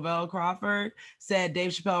believe it was Lavelle Crawford said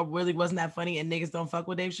Dave Chappelle really wasn't that funny and niggas don't fuck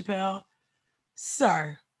with Dave Chappelle.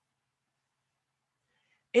 Sir,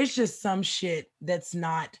 it's just some shit that's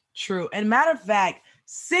not true. And matter of fact,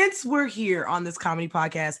 since we're here on this comedy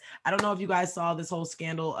podcast, I don't know if you guys saw this whole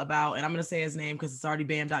scandal about, and I'm going to say his name because it's already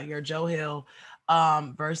banned out here, Joe Hill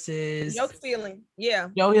versus joke stealing. Yeah.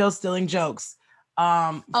 Joe Hill stealing jokes.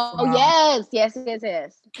 Yes.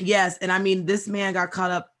 Yes. And I mean, this man got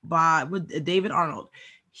caught up with David Arnold.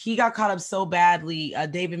 He got caught up so badly.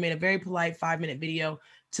 David made a very polite 5-minute video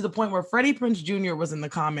to the point where Freddie Prinze Jr. was in the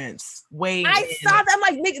comments. I saw that. I'm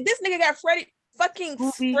like, nigga, this nigga got Freddie fucking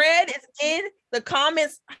spread is in the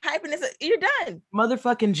comments hyping this. You're done.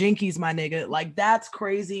 Motherfucking Jinkies, my nigga. Like, that's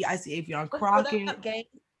crazy. I see Afion Crockett.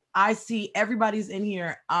 I see everybody's in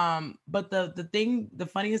here. But the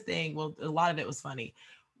funniest thing, well, a lot of it was funny.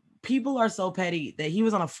 People are so petty that he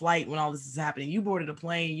was on a flight when all this is happening. You boarded a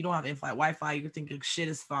plane, you don't have in-flight Wi-Fi, you think shit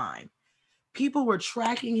is fine. people were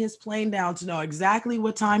tracking his plane down to know exactly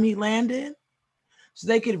what time he landed so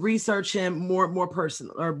they could research him more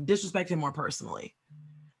personal or disrespect him more personally.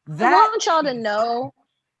 I want y'all to know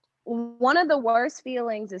one of the worst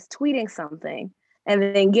feelings is tweeting something and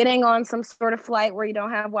then getting on some sort of flight where you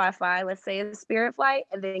don't have Wi-Fi, let's say a Spirit flight,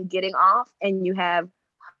 and then getting off and you have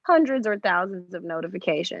hundreds or thousands of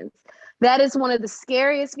notifications. That is one of the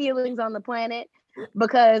scariest feelings on the planet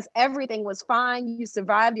because everything was fine. You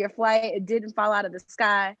survived your flight. It didn't fall out of the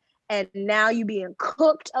sky. And now you being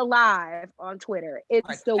cooked alive on Twitter. It's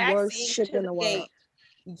like the worst shit in the world.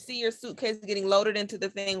 You see your suitcase getting loaded into the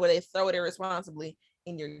thing where they throw it irresponsibly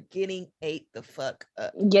and you're getting ate the fuck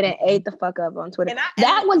up. Getting ate the fuck up on Twitter.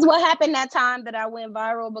 That was what happened that time that I went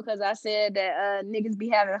viral because I said that niggas be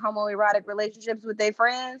having homoerotic relationships with their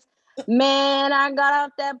friends. Man, I got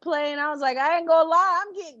off that plane. I was like, I ain't gonna lie,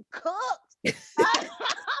 I'm getting cooked.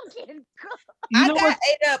 I'm getting cooked. I got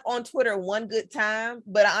ate up on Twitter one good time,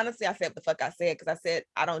 but honestly, I said what the fuck I said because I said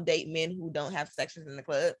I don't date men who don't have sections in the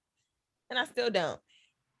club, and I still don't.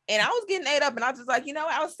 And I was getting ate up, and I was just like, you know,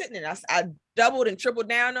 I was sitting there. I doubled and tripled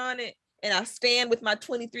down on it, and I stand with my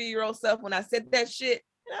 23-year-old self when I said that shit,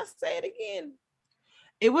 and I say it again.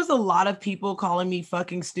 It was a lot of people calling me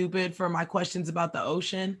fucking stupid for my questions about the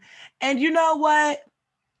ocean. And you know what?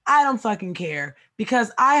 I don't fucking care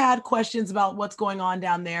because I had questions about what's going on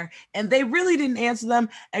down there and they really didn't answer them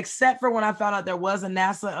except for when I found out there was a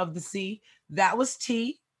NASA of the sea. That was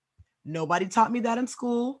tea. Nobody taught me that in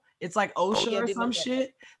school. It's like OSHA or some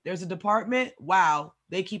shit. There's a department. Wow.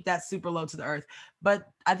 They keep that super low to the earth. But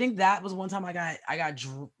I think that was one time I got,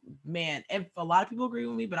 man, if a lot of people agree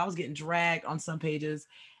with me, but I was getting dragged on some pages.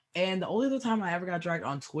 And the only other time I ever got dragged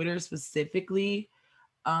on Twitter specifically,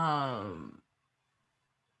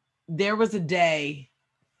 there was a day,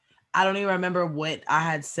 I don't even remember what I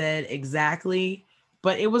had said exactly,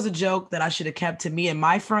 but it was a joke that I should have kept to me and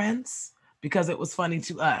my friends because it was funny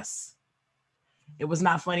to us. It was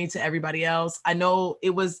not funny to everybody else. I know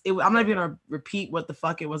I'm not even gonna repeat what the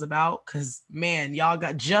fuck it was about because man, y'all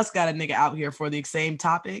just got a nigga out here for the same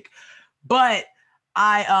topic. But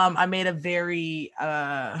I made a very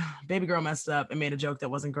baby girl messed up and made a joke that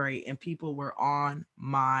wasn't great and people were on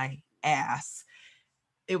my ass.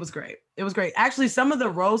 It was great. It was great. Actually, some of the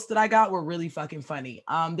roasts that I got were really fucking funny.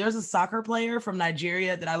 There's a soccer player from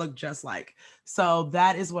Nigeria that I look just like. So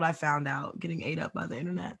that is what I found out getting ate up by the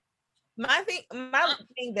internet. My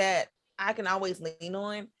thing that I can always lean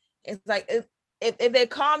on is like if they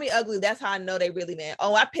call me ugly, that's how I know they really mad.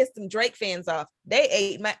 Oh, I pissed some Drake fans off.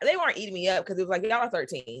 They weren't eating me up because it was like, y'all are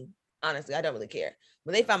 13. Honestly, I don't really care.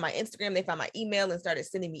 When they found my Instagram, they found my email and started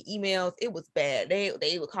sending me emails. It was bad.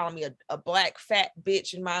 They were calling me a black fat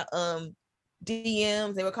bitch in my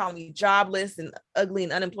DMs. They were calling me jobless and ugly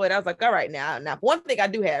and unemployed. I was like, all right, now one thing I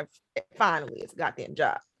do have finally is a goddamn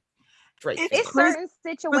job. It's certain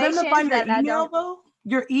situations that I don't. Though?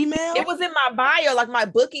 Your email? It was in my bio, like my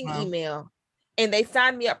booking email. And they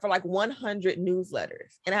signed me up for like 100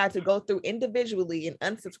 newsletters. And I had to go through individually and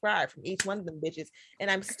unsubscribe from each one of them bitches.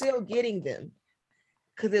 And I'm still getting them.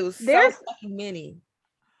 Because it was so fucking many.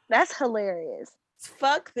 That's hilarious.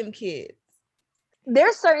 Fuck them kids.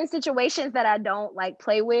 There's certain situations that I don't like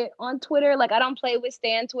play with on Twitter. Like I don't play with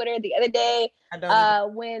Stan Twitter. The other day,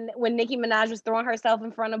 when Nicki Minaj was throwing herself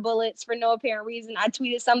in front of bullets for no apparent reason, I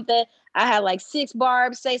tweeted something. I had like 6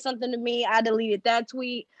 barbs say something to me. I deleted that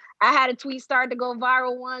tweet. I had a tweet start to go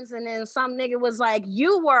viral once, and then some nigga was like,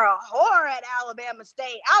 "You were a whore at Alabama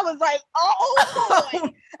State." I was like, "Oh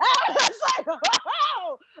boy!" I was like,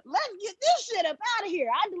 "Oh, let's get this shit up out of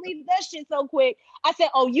here." I deleted that shit so quick. I said,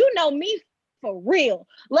 "Oh, you know me for real.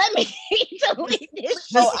 Let me delete this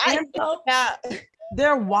shit."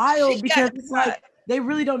 They're wild because it's like they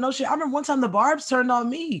really don't know shit. I remember one time the Barbs turned on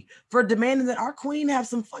me for demanding that our queen have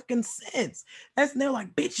some fucking sense. And they're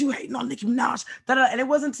like, "Bitch, you hating on Nicki Minaj." And it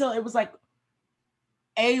wasn't until it was like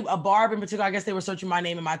a Barb in particular, I guess they were searching my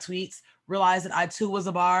name in my tweets, realized that I too was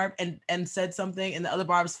a Barb and said something and the other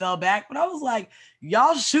Barbs fell back. But I was like,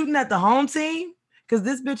 y'all shooting at the home team? Because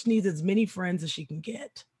this bitch needs as many friends as she can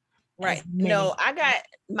get. Right. No, I got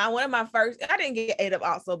one of my first, I didn't get ate up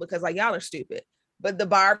also because like y'all are stupid. But the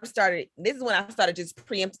Barb started, this is when I started just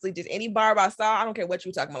preemptively, just any Barb I saw, I don't care what you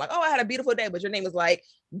were talking about. Like, oh, I had a beautiful day, but your name is like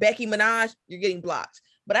Becky Minaj, you're getting blocked.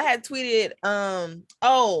 But I had tweeted,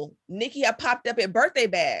 oh, Nikki had popped up at Birthday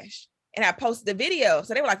Bash and I posted the video.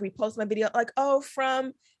 So they were like, repost my video, like, oh,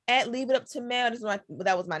 from at Leave It Up to Mel.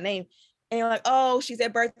 That was my name. And you're like, oh, she's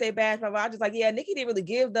at Birthday Bash. Blah, blah. I was just like, yeah, Nikki didn't really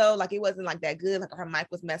give though. Like it wasn't like that good. Like her mic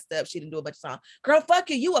was messed up. She didn't do a bunch of songs. Girl,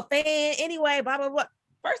 fuck you. You a fan anyway. Blah, blah, blah.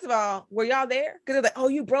 First of all, were y'all there? Because they're like, oh,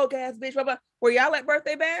 you broke ass bitch, blah, blah. Were y'all at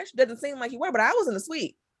birthday bash? Doesn't seem like you were, but I was in the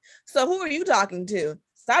suite. So who are you talking to?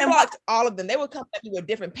 So I blocked all of them. They would come at you with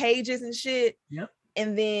different pages and shit. Yep.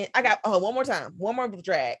 And then I got one more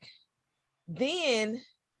drag. Then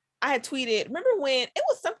I had tweeted, remember when it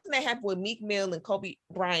was something that happened with Meek Mill and Kobe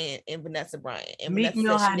Bryant and Vanessa Bryant. And Meek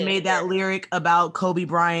Mill had made that lyric about Kobe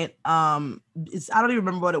Bryant. I don't even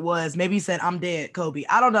remember what it was. Maybe he said, "I'm dead, Kobe."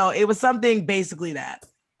 I don't know. It was something basically that.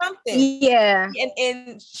 Something. Yeah.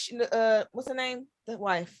 And she, what's her name? The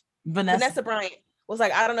wife. Vanessa Bryant was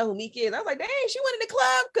like, I don't know who Meek is. I was like, dang, she went in the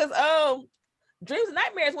club because Dreams and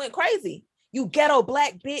Nightmares went crazy. You ghetto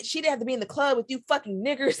black bitch. She didn't have to be in the club with you fucking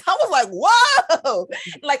niggers. I was like, whoa.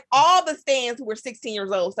 Like all the stands who were 16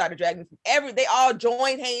 years old started dragging they all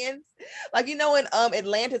joined hands. Like, you know, in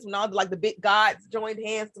Atlantis, when all the big gods joined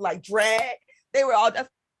hands to like drag, they were all just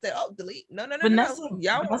said, oh, delete. No.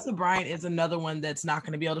 Vanessa Bryant is another one that's not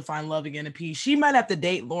going to be able to find love again in peace. She might have to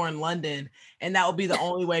date Lauren London, and that will be the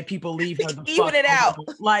only way people leave her. Even it out.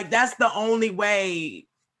 Like, that's the only way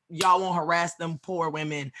y'all won't harass them poor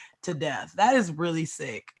women to death. That is really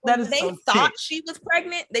sick. That is they thought she was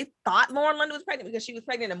pregnant. They thought Lauren London was pregnant because she was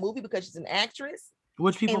pregnant in a movie because she's an actress.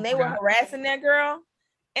 Which people and they were harassing that girl.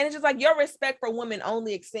 And it's just like your respect for women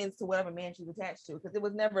only extends to whatever man she's attached to, because it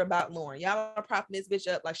was never about Lauren. Y'all are propping this bitch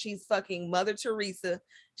up like she's fucking Mother Teresa.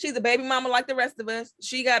 She's a baby mama like the rest of us.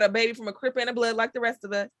 She got a baby from a Crip and a blood like the rest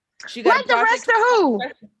of us. She got like the rest of who?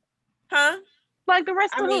 Huh? Like the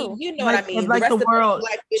rest of who? You know what I mean. Like the world.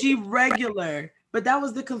 She regular. But that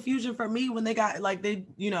was the confusion for me when they got like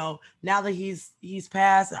now that he's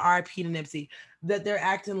passed and RIP to Nipsey, that they're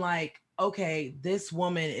acting like, okay, this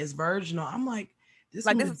woman is virginal. I'm like, this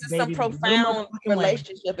is just some profound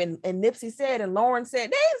relationship. And Nipsey said, and Lauren said,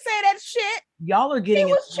 they didn't say that shit. Y'all are getting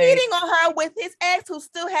he was cheating on her with his ex who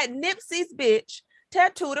still had Nipsey's bitch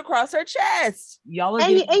tattooed across her chest. Y'all are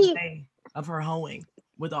getting of her hoeing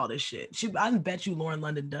with all this shit. I bet you Lauren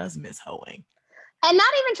London does miss hoeing. And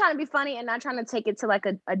not even trying to be funny and not trying to take it to like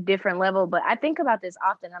a different level, but I think about this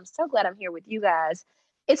often. I'm so glad I'm here with you guys.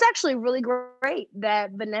 It's actually really great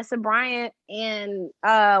that Vanessa Bryant and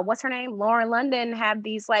what's her name? Lauren London have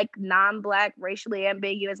these like non-Black, racially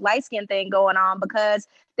ambiguous light skin thing going on, because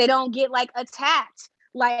they don't get like attacked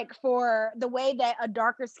like for the way that a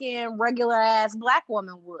darker skinned regular ass Black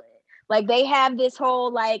woman would. Like they have this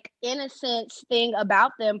whole like innocence thing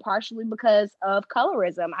about them, partially because of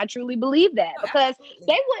colorism. I truly believe that, because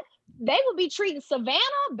they would be treating Savannah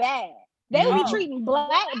bad. They would be treating black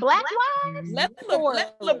wives. Let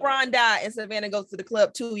LeBron die and Savannah goes to the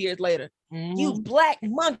club 2 years later. You black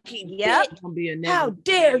monkey. Yep. How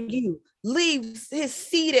dare you leave his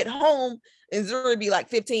seed at home? And Zuri be like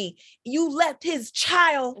 15. You left his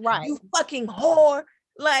child. Right. You fucking whore.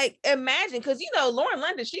 Like, imagine, because Lauren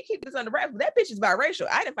London, she keeps this under wraps. That bitch is biracial.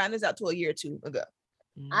 I didn't find this out till a year or two ago.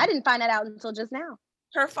 I didn't find that out until just now.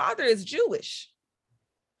 Her father is Jewish.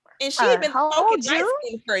 And she had been talking light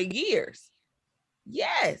skin for years.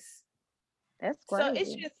 Yes. That's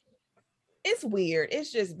crazy. So it's weird.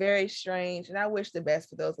 It's just very strange. And I wish the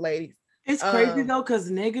best for those ladies. It's crazy though,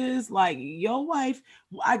 because niggas, like your wife,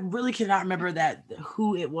 I really cannot remember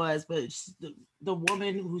who it was, but the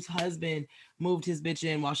woman whose husband moved his bitch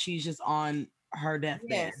in while she's just on her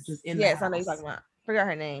deathbed. Just in the house. I know you're talking about. Forgot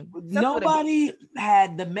her name. Nobody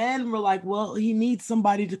the men were like, well, he needs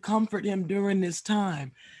somebody to comfort him during this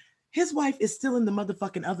time. His wife is still in the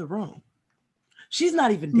motherfucking other room. She's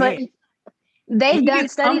not even dead. They've done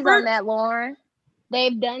studies on that, Lauren.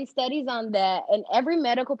 They've done studies on that. And every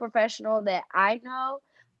medical professional that I know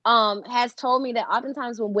has told me that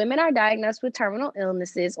oftentimes when women are diagnosed with terminal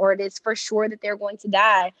illnesses, or it is for sure that they're going to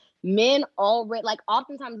die, men already, like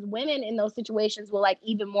oftentimes women in those situations will like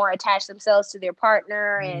even more attach themselves to their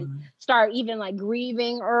partner and start even like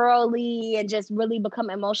grieving early and just really become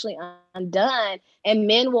emotionally undone. And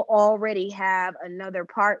men will already have another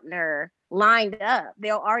partner lined up.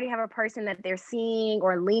 They'll already have a person that they're seeing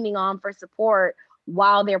or leaning on for support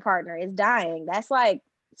while their partner is dying. That's like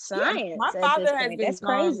science. My father has been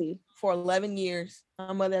crazy for 11 years.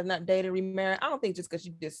 My mother has not dated, remarried. I don't think just because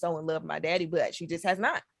she's just so in love with my daddy, but she just has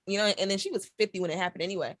not. And then she was 50 when it happened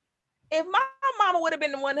anyway. If my mama would have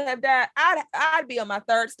been the one to have died, I'd be on my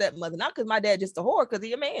third stepmother, not because my dad just a whore, because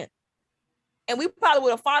he a man. And we probably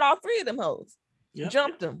would have fought all three of them hoes,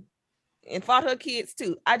 jumped them, and fought her kids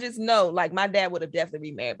too. I just know, like, my dad would have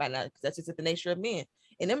definitely remarried by now, because that's just the nature of men.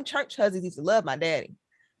 And them church husbands used to love my daddy.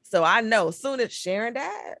 So I know as soon as Sharon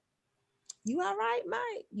died, you all right,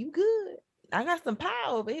 Mike? You good? I got some power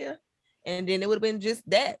over here. And then it would have been just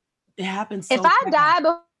that. It happens. If I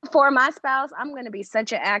die before my spouse, I'm going to be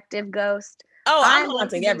such an active ghost. I'm I'm going to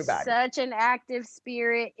haunting be everybody. such an active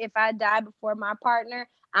spirit if I die before my partner.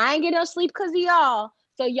 I ain't get no sleep because of y'all.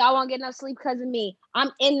 So y'all won't get no sleep because of me.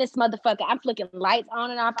 I'm in this motherfucker. I'm flicking lights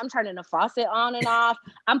on and off. I'm turning the faucet on and off.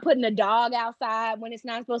 I'm putting the dog outside when it's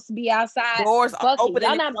not supposed to be outside. Doors Fuck it. opening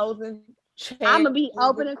Y'all and not. closing. I'm gonna be chairs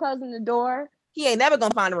open moving. and closing the door. He ain't never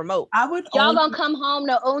gonna find a remote. I would Y'all only, gonna come home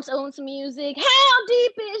to oons oons music. How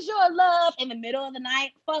deep is your love in the middle of the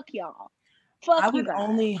night? Fuck y'all. Fuck I you would guys.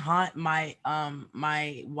 only haunt my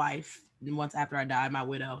my wife once after I die, my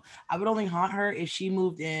widow. I would only haunt her if she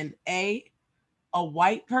moved in a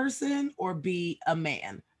white person or B a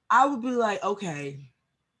man. I would be like, okay,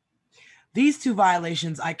 these two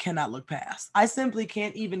violations I cannot look past. I simply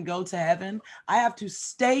can't even go to heaven. I have to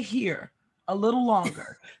stay here a little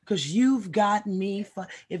longer because you've got me.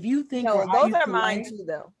 If you think No, where I those used are to mine lay, too,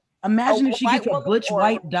 though. imagine A if she white gets a woman butch or-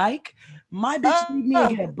 white dyke. My bitch leave me and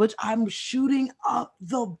Oh. get a butch. I'm shooting up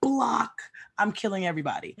the block. I'm killing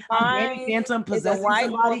everybody. I'm Danny Mine Phantom is a possessing white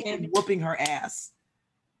somebody woman. and whooping her ass.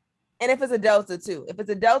 And if it's a Delta too. If it's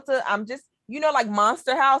a Delta, I'm just, like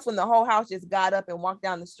Monster House when the whole house just got up and walked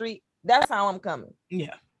down the street. That's how I'm coming.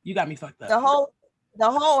 Yeah, you got me fucked up. The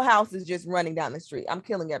whole house is just running down the street. I'm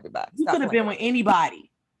killing everybody. You Stop could have playing. been with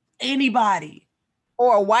anybody.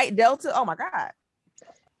 Or a white Delta. Oh my God.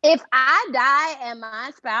 If I die and my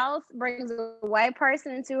spouse brings a white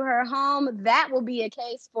person into her home, that will be a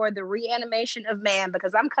case for the reanimation of man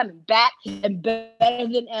because I'm coming back and better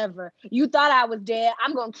than ever. You thought I was dead.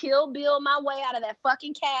 I'm going to Kill Bill my way out of that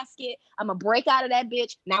fucking casket. I'm going to break out of that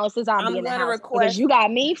bitch. Now it's a zombie in the house because you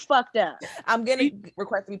got me fucked up. I'm going to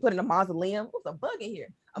request to be put in a mausoleum. What's a bug in here?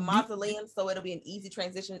 A mausoleum, so it'll be an easy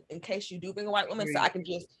transition in case you do bring a white woman, so I can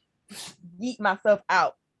just yeet myself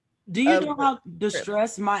out. Do you know how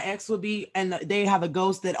distressed my ex would be? And they have a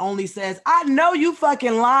ghost that only says, I know you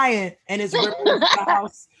fucking lying. And it's ripping into the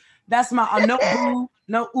house. That's my no boo,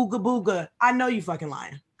 no ooga booga. I know you fucking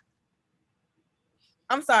lying.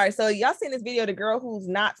 I'm sorry. So y'all seen this video, the girl whose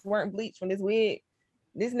knots weren't bleached from this wig?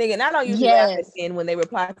 This nigga, and I don't usually laugh at men when they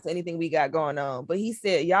reply to anything we got going on, but he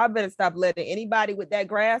said, y'all better stop letting anybody with that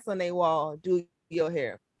grass on their wall do your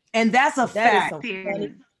hair. And that's a fact. Is some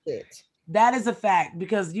funny shit. That is a fact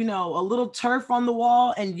because, a little turf on the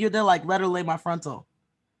wall and they're like, let her lay my frontal.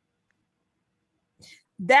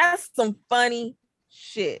 That's some funny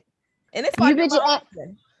shit. And it's like,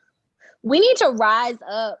 we need to rise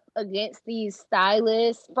up against these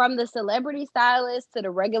stylists, from the celebrity stylists to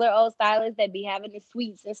the regular old stylists that be having the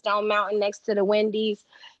suites in Stone Mountain next to the Wendy's.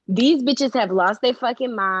 These bitches have lost their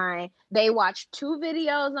fucking mind. They watch 2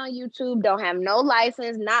 videos on YouTube, don't have no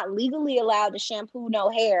license, not legally allowed to shampoo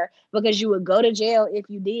no hair because you would go to jail if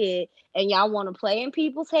you did. And y'all want to play in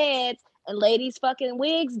people's heads and lay these fucking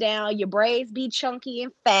wigs down. Your braids be chunky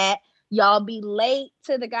and fat. Y'all be late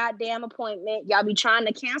to the goddamn appointment. Y'all be trying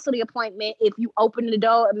to cancel the appointment if you open the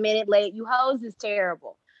door a minute late. You hoes is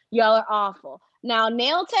terrible. Y'all are awful. Now,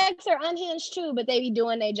 nail techs are unhinged too, but they be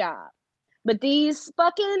doing their job. But these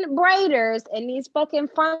fucking braiders and these fucking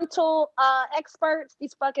frontal experts,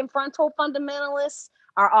 these fucking frontal fundamentalists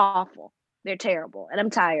are awful. They're terrible, and I'm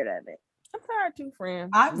tired of it. I'm tired too, friend.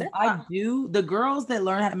 I do. The girls that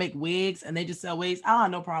learn how to make wigs and they just sell wigs, I don't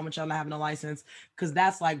have no problem with y'all not having a license because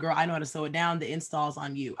that's like, girl, I know how to sew it down. The install's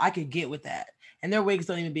on you. I could get with that. And their wigs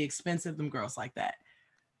don't even be expensive. Them girls like that.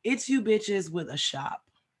 It's you bitches with a shop.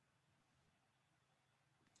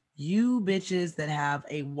 You bitches that have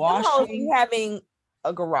a washing, having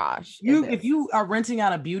a garage. If you are renting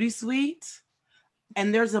out a beauty suite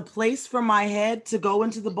and there's a place for my head to go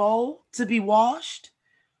into the bowl to be washed,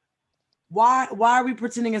 why are we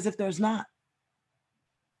pretending as if there's not?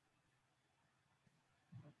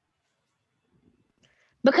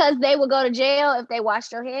 Because they would go to jail if they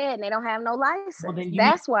washed your head and they don't have no license. Well,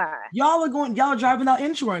 that's why. Y'all are driving without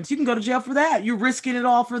insurance. You can go to jail for that. You're risking it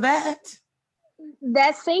all for that.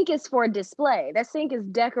 That sink is for display. That sink is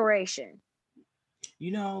decoration.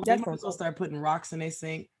 They might as well start putting rocks in their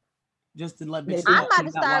sink just to let bitches. I'm about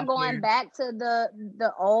to start going back to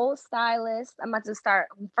the old stylist. I'm about to start.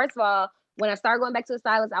 First of all, when I start going back to the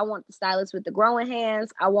stylist, I want the stylist with the growing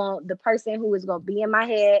hands. I want the person who is going to be in my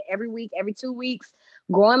head every week, every 2 weeks,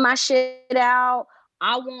 growing my shit out.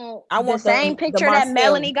 I want the same picture that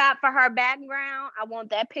Melanie got for her background. I want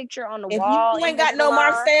that picture on the wall. If you ain't got no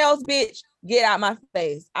Marcel's, bitch, get out my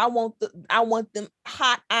face. I want them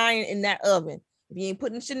hot iron in that oven. If you ain't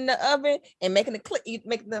putting shit in the oven and making the click, you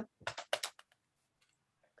make the.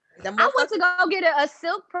 I went to go get a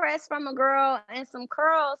silk press from a girl and some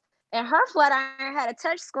curls, and her flat iron had a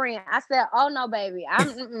touch screen. I said, "Oh no, baby,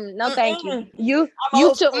 I'm no, thank you.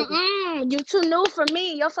 You too new for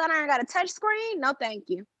me. Your flat iron got a touch screen? No, thank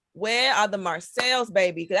you." Where are the Marcells,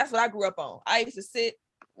 baby? Because that's what I grew up on. I used to sit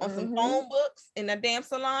on some phone books in that damn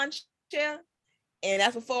salon chair. And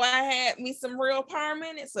that's before I had me some real power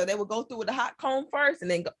minutes. So they would go through with the hot comb first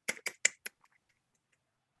and then go.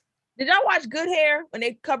 Did y'all watch Good Hair when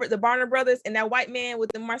they covered the Barner brothers and that white man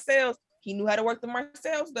with the Marcells? He knew how to work the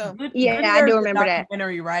Marcells though. Yeah, I do remember that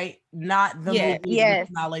documentary, right? Not the movie. Yes.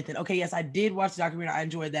 Sanaa Lathan. Okay, yes, I did watch the documentary. I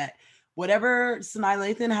enjoyed that. Whatever Sanaa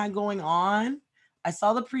Lathan had going on, I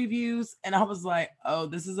saw the previews and I was like, oh,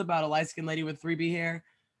 this is about a light-skinned lady with 3B hair.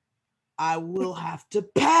 I will have to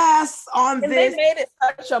pass on and this. They made it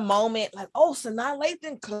such a moment, like, oh, Sanaa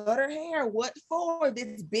Lathan cut her hair. What for?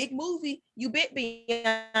 This big movie. You bit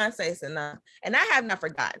Beyonce, Sanaa. And I have not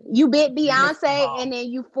forgotten. You bit Beyonce, and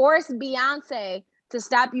then you forced Beyonce to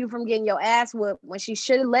stop you from getting your ass whooped when she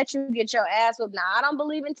should have let you get your ass whooped. Now, I don't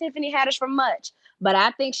believe in Tiffany Haddish for much, but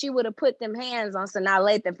I think she would have put them hands on Sanaa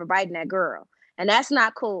Lathan for biting that girl. And that's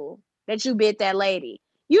not cool that you bit that lady.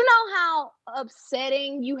 You know how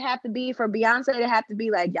upsetting you have to be for Beyonce to have to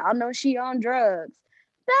be like, y'all know she on drugs.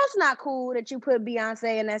 That's not cool that you put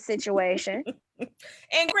Beyonce in that situation.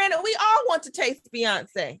 And granted, we all want to taste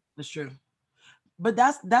Beyonce. That's true. But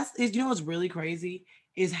that's you know what's really crazy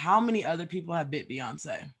is how many other people have bit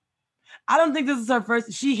Beyonce. I don't think this is her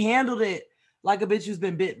first. She handled it like a bitch who's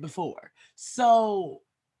been bit before. So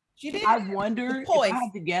she did. I wonder if I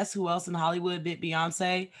had to guess who else in Hollywood bit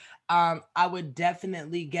Beyonce. I would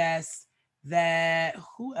definitely guess that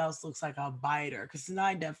who else looks like a biter? Because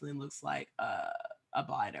Sanaa definitely looks like a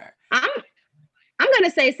biter. I'm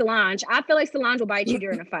gonna say Solange. I feel like Solange will bite you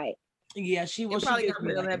during a fight. Yeah, she will. She gives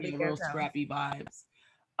me like real scrappy vibes.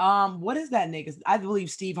 What is that nigga? I believe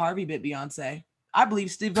Steve Harvey bit Beyonce. I believe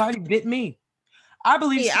Steve Harvey bit me. I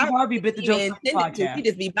believe Steve Harvey bit the Joe podcast. He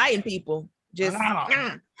just be biting people. Just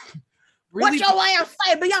really? What your ass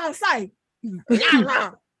say, Beyonce?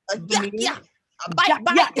 Yeah.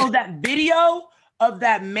 Bite. Oh, that video of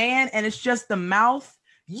that man and it's just the mouth.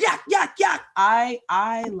 Yuck. I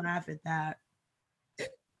laugh at that.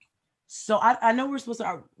 So I know we're supposed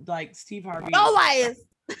to like Steve Harvey.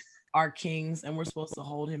 Are kings and we're supposed to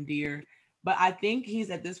hold him dear, but I think he's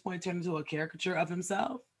at this point turned into a caricature of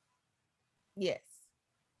himself. Yes.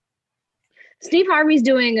 Steve Harvey's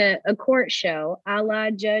doing a court show a la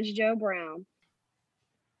Judge Joe Brown.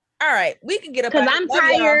 All right, we can get up because I'm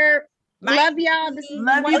tired. Love y'all. This is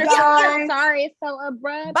wonderful. Sorry, it's so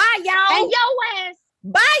abrupt. Bye, y'all. And your ass.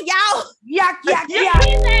 Bye, y'all. Yuck. The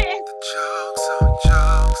jokes on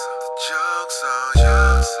jokes. Jokes on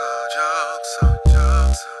jokes. Jokes on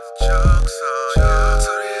jokes. Jokes on jokes.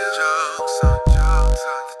 Jokes on jokes.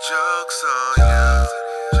 The jokes on you.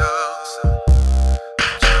 Jokes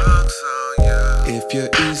on you. If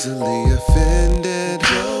you're easily offended,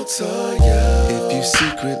 jokes on you. If you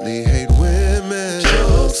secretly hate